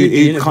 Yeah,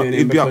 he'd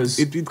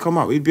come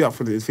up. He'd be up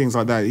for things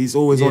like that. He's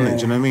always on it.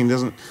 Do you know what I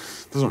mean?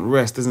 Doesn't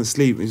rest, doesn't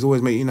sleep. He's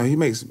always he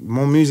makes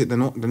more music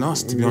than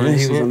us, to be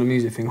honest. He was on the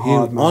music thing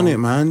hard, man. On it,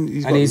 man.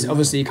 He's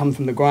obviously come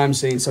from the grime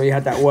scene, so he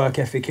had that work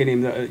ethic in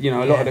him that, you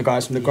know, a lot of the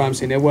guys from the grime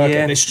scene, their work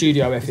their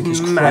studio ethic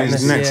is crazy.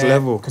 It's next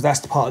level. Because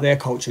that's the part of their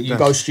culture. You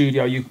go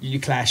studio, you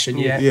clash, and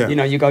you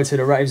know, you go to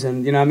the raves,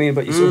 and you know what I mean?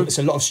 But it's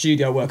a lot of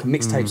studio work and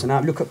mixtapes and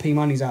that. Look at P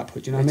Money's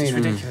output, do you know what I mean?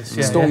 It's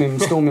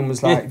ridiculous. Stormin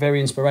was like very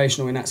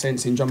inspirational in that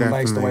sense in drum and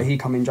bass, the way he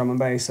come in drum and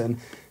bass, and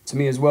to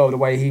me as well, the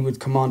way he would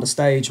command a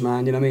stage,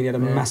 man, you know what I mean? He had a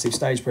massive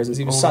stage presence.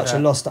 He was such a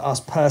loss to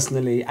us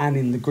personally and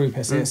in the group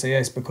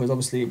SAS because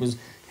obviously it was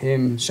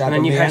him, Shab, and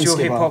then you had your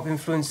Skibber. hip hop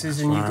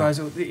influences, and you guys,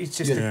 it's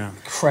just a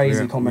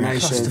crazy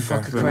combination.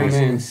 Clusterfuck of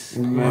craziness.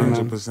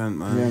 100%,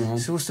 man. Yeah, man.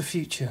 So what's the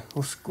future?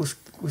 What's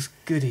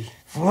goody?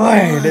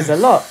 Boy, there's a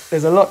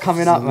lot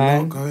coming up,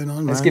 man. Going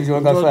on, Let's man. give you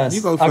one go first.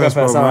 You go first. I'll go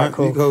first. Bro, all right,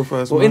 cool. You go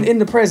first. Well, man. in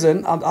the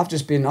present,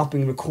 I've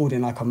been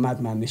recording like a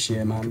madman this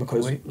year, man.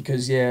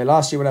 Because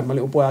last year when I had my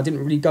little boy, I didn't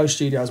really go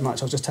studio as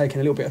much. I was just taking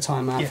a little bit of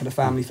time out for the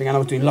family thing, and I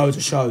was doing loads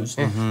of shows.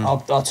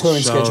 Our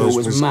touring schedule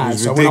was mad.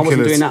 So when I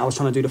wasn't doing that, I was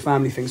trying to do the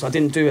family thing. So I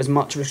didn't do as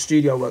much of a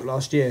studio work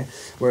last year.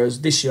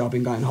 Whereas this year I've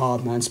been going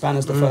hard, man.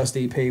 Spanner's the first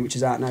EP, which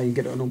is out now. You can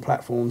get it on all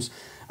platforms.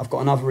 I've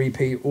got another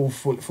EP, all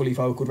fully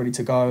vocal, ready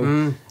to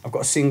go. I've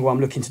got a single I'm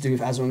looking to do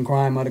with Azza and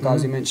Grimer, the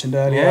guys you mentioned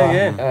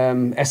earlier.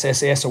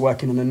 SSES are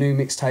working on a new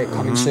mixtape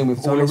coming soon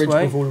with all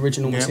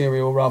original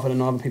material rather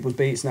than other people's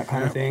beats and that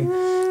kind of thing.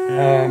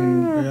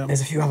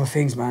 There's a few other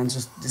things, man.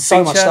 There's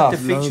so much stuff. The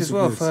feature as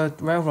well for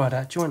Rail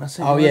Rider joint.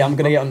 I'm going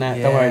to get on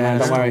that. Don't worry, man.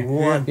 Don't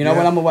worry. You know,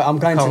 when I'm away, I'm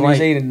going to New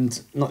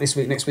Zealand, not this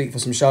week, next week for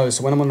some shows.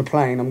 So when I'm on the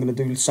plane, I'm going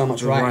to do so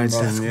much writing,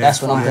 bro.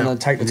 That's when I'm going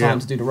to take the time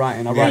to do the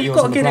writing. I write yours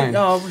on the plane.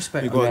 Oh,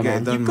 respect. You've got to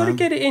get it done. You've got to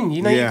get it in.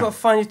 You know, you've got to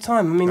find your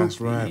time. I mean,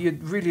 that's right. You're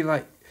really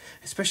like,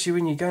 especially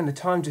when you're going to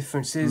time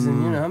differences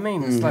and, you know what I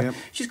mean? It's like, you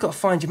just got to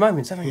find your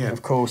moments, haven't you?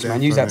 Of course,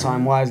 man. Use that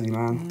time wisely,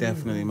 man.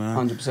 Definitely,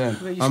 man.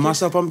 100%.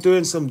 Myself, I'm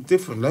doing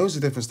loads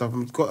of different stuff.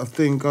 I've got a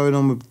thing going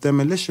on with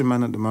Demolition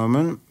Man at the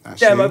moment.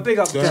 Actually. Demo, big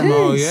up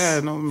Demo.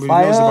 Yeah, no one really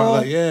knows about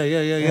that.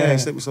 Yeah. He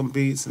sent me some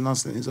beats and I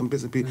sent him some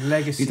bits of beats.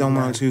 Legacy, he done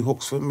 1 or 2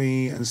 hooks for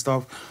me and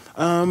stuff.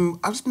 I've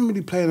just been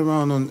really playing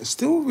around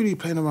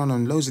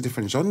on loads of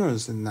different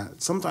genres and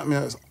that.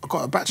 Sometimes I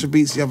got a batch of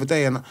beats the other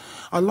day and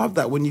I love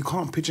that when you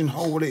can't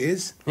pigeonhole what it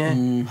is. Yeah.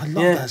 I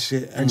love that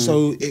shit. And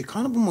so it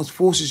kind of almost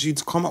forces you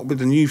to come up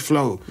with a new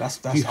flow. I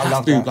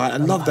love that. I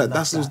love that.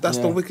 That's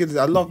the wicked.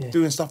 I love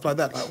doing stuff like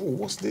that. Like, oh,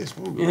 what's this?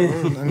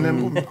 And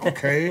then,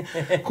 okay,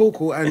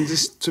 cool. And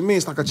just to me,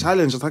 it's like a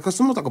challenge. It's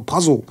almost like a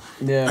puzzle.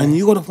 Yeah. And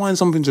you got to find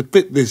something to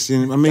fit this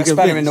and make it.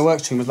 Spanner in the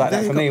Works tune was like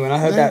that for me. When I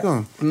heard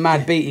that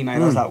mad beat he made,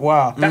 I was like,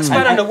 wow. That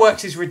Spanner in the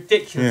Works is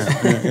ridiculous.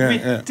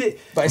 Yeah.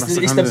 But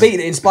it's the beat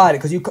that inspired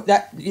it, because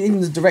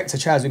even the director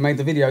Chaz who made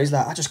the video, he's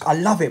like, I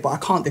love it, but I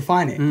can't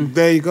define it.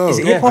 There you go. Is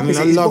it hip hop?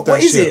 I love that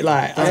what is shit. it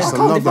like? I Yes,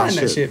 can't love define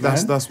that shit,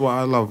 man. That's what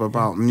I love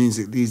about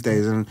music these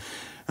days, and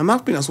I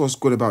think that's what's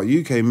good about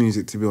UK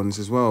music, to be honest,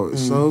 as well.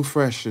 It's so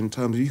fresh in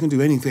terms of you can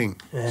do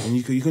anything, and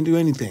you can do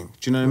anything.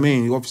 Do you know what I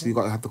mean? You obviously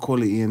got to have the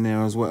quality in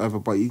there as whatever,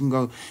 but you can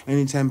go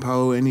any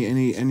tempo,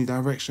 any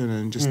direction,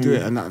 and just do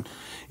it. And that,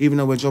 even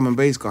though we're drum and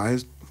bass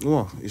guys,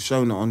 well, it's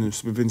shown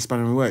that within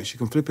Spanner and Works, you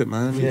can flip it,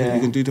 man. You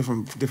can do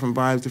different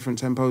vibes,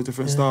 different tempos,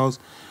 different styles.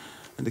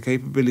 and the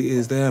capability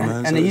is there,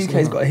 man. And So the it's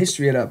UK's all got a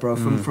history of that, bro.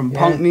 From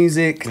punk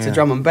music to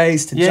drum and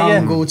bass to Yeah,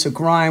 jungle to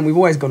grime. We've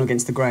always gone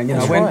against the grain. You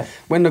know, That's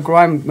when the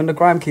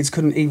grime kids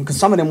couldn't even, because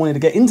some of them wanted to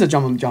get into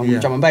drum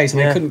and bass,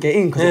 and they couldn't get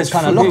in because it was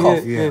kind of lock off.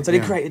 So they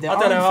created their own I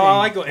don't know thing. how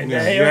I got in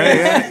there.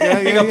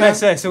 Yeah. Big up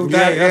SS all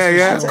day.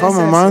 Yeah. Come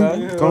on,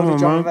 man. Come on,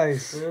 Drum and man.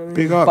 bass.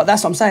 Big up. But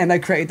that's what I'm saying. They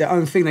created their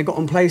own thing. They got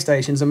on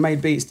PlayStations and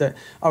made beats that,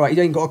 all right,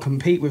 you ain't got to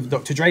compete with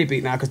Dr. Dre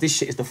beat now because this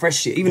shit is the fresh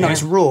shit. Even though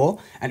it's raw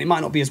and it might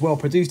not be as well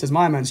produced as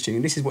my man's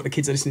tune, this is what the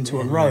kids are listening to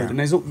on road. And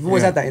we've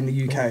always had that in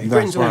the UK.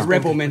 That's right.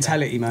 Rebel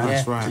mentality, man.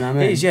 That's right. Do you know what I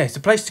mean? It is, yeah. It's a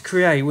place to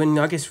create.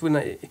 If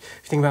you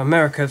think about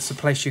America, it's the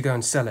place you go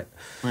and sell it.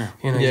 Yeah.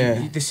 You know,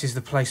 Yeah. this is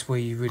the place where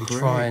you really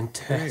try and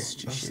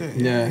test your That's shit.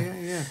 it. Yeah.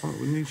 Yeah. Come up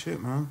with new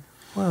shit, man.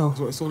 Well, That's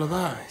what it's all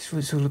about. that's what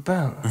it's all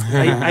about.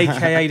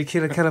 AKA the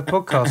Killer Keller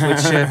podcast,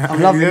 which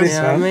I'm loving Yes, this, you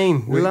know what I man.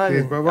 mean? Wicked, Love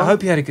it. brother. I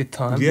hope you had a good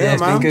time. Yeah,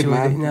 it's been man. good, Enjoyed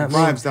man. it, you know what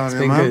I mean? Vibes down It's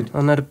there, been man. good.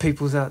 I know the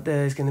people's out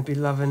there is going to be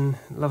loving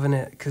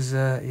it because,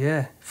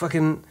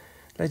 fucking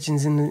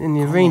legends in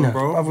the arena.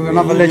 Bro. With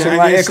another legend Yeah,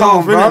 right here.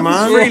 yourself, Come on, innit, bro.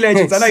 man? 3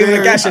 legends. I know you're going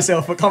to Serious. gash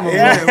yourself, but come on,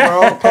 Yeah, man.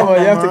 bro. Come on,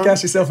 you have to man.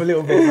 gash yourself a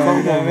little bit, man. Come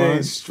You know on, what I mean?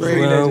 man. Straight.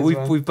 Well,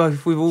 legends, man.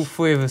 we've all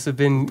 3 of us have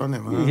been Done it,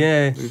 man.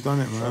 yeah, We've done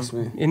it,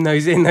 man. in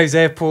those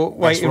airport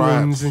waiting right.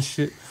 rooms and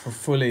shit.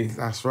 Fully.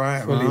 That's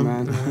right, Fully,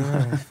 man.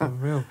 Yeah, for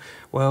real.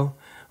 Well,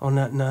 on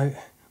that note,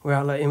 we're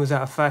out like it was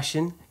out of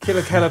fashion.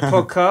 Killer Keller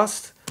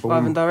podcast.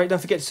 Live and direct. Don't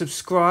forget to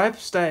subscribe.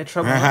 Stay out of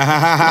trouble. Or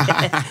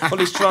at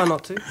least try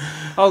not to.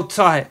 Hold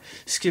tight.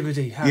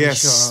 Skibbity. Harry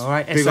Yes. Shaw. All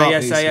right. Big up.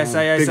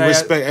 S-A-S-A-S-A-S-A. Big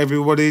respect,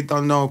 everybody.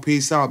 Don't know.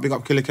 Peace out. Big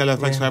up, Killer Keller.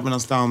 Thanks Yeah. for having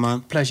us down,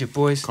 man. Pleasure,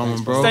 boys. Come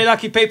on, bro. Stay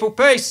lucky, people.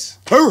 Peace.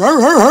 Ho,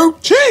 ho, ho, ho.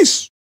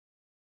 Cheers.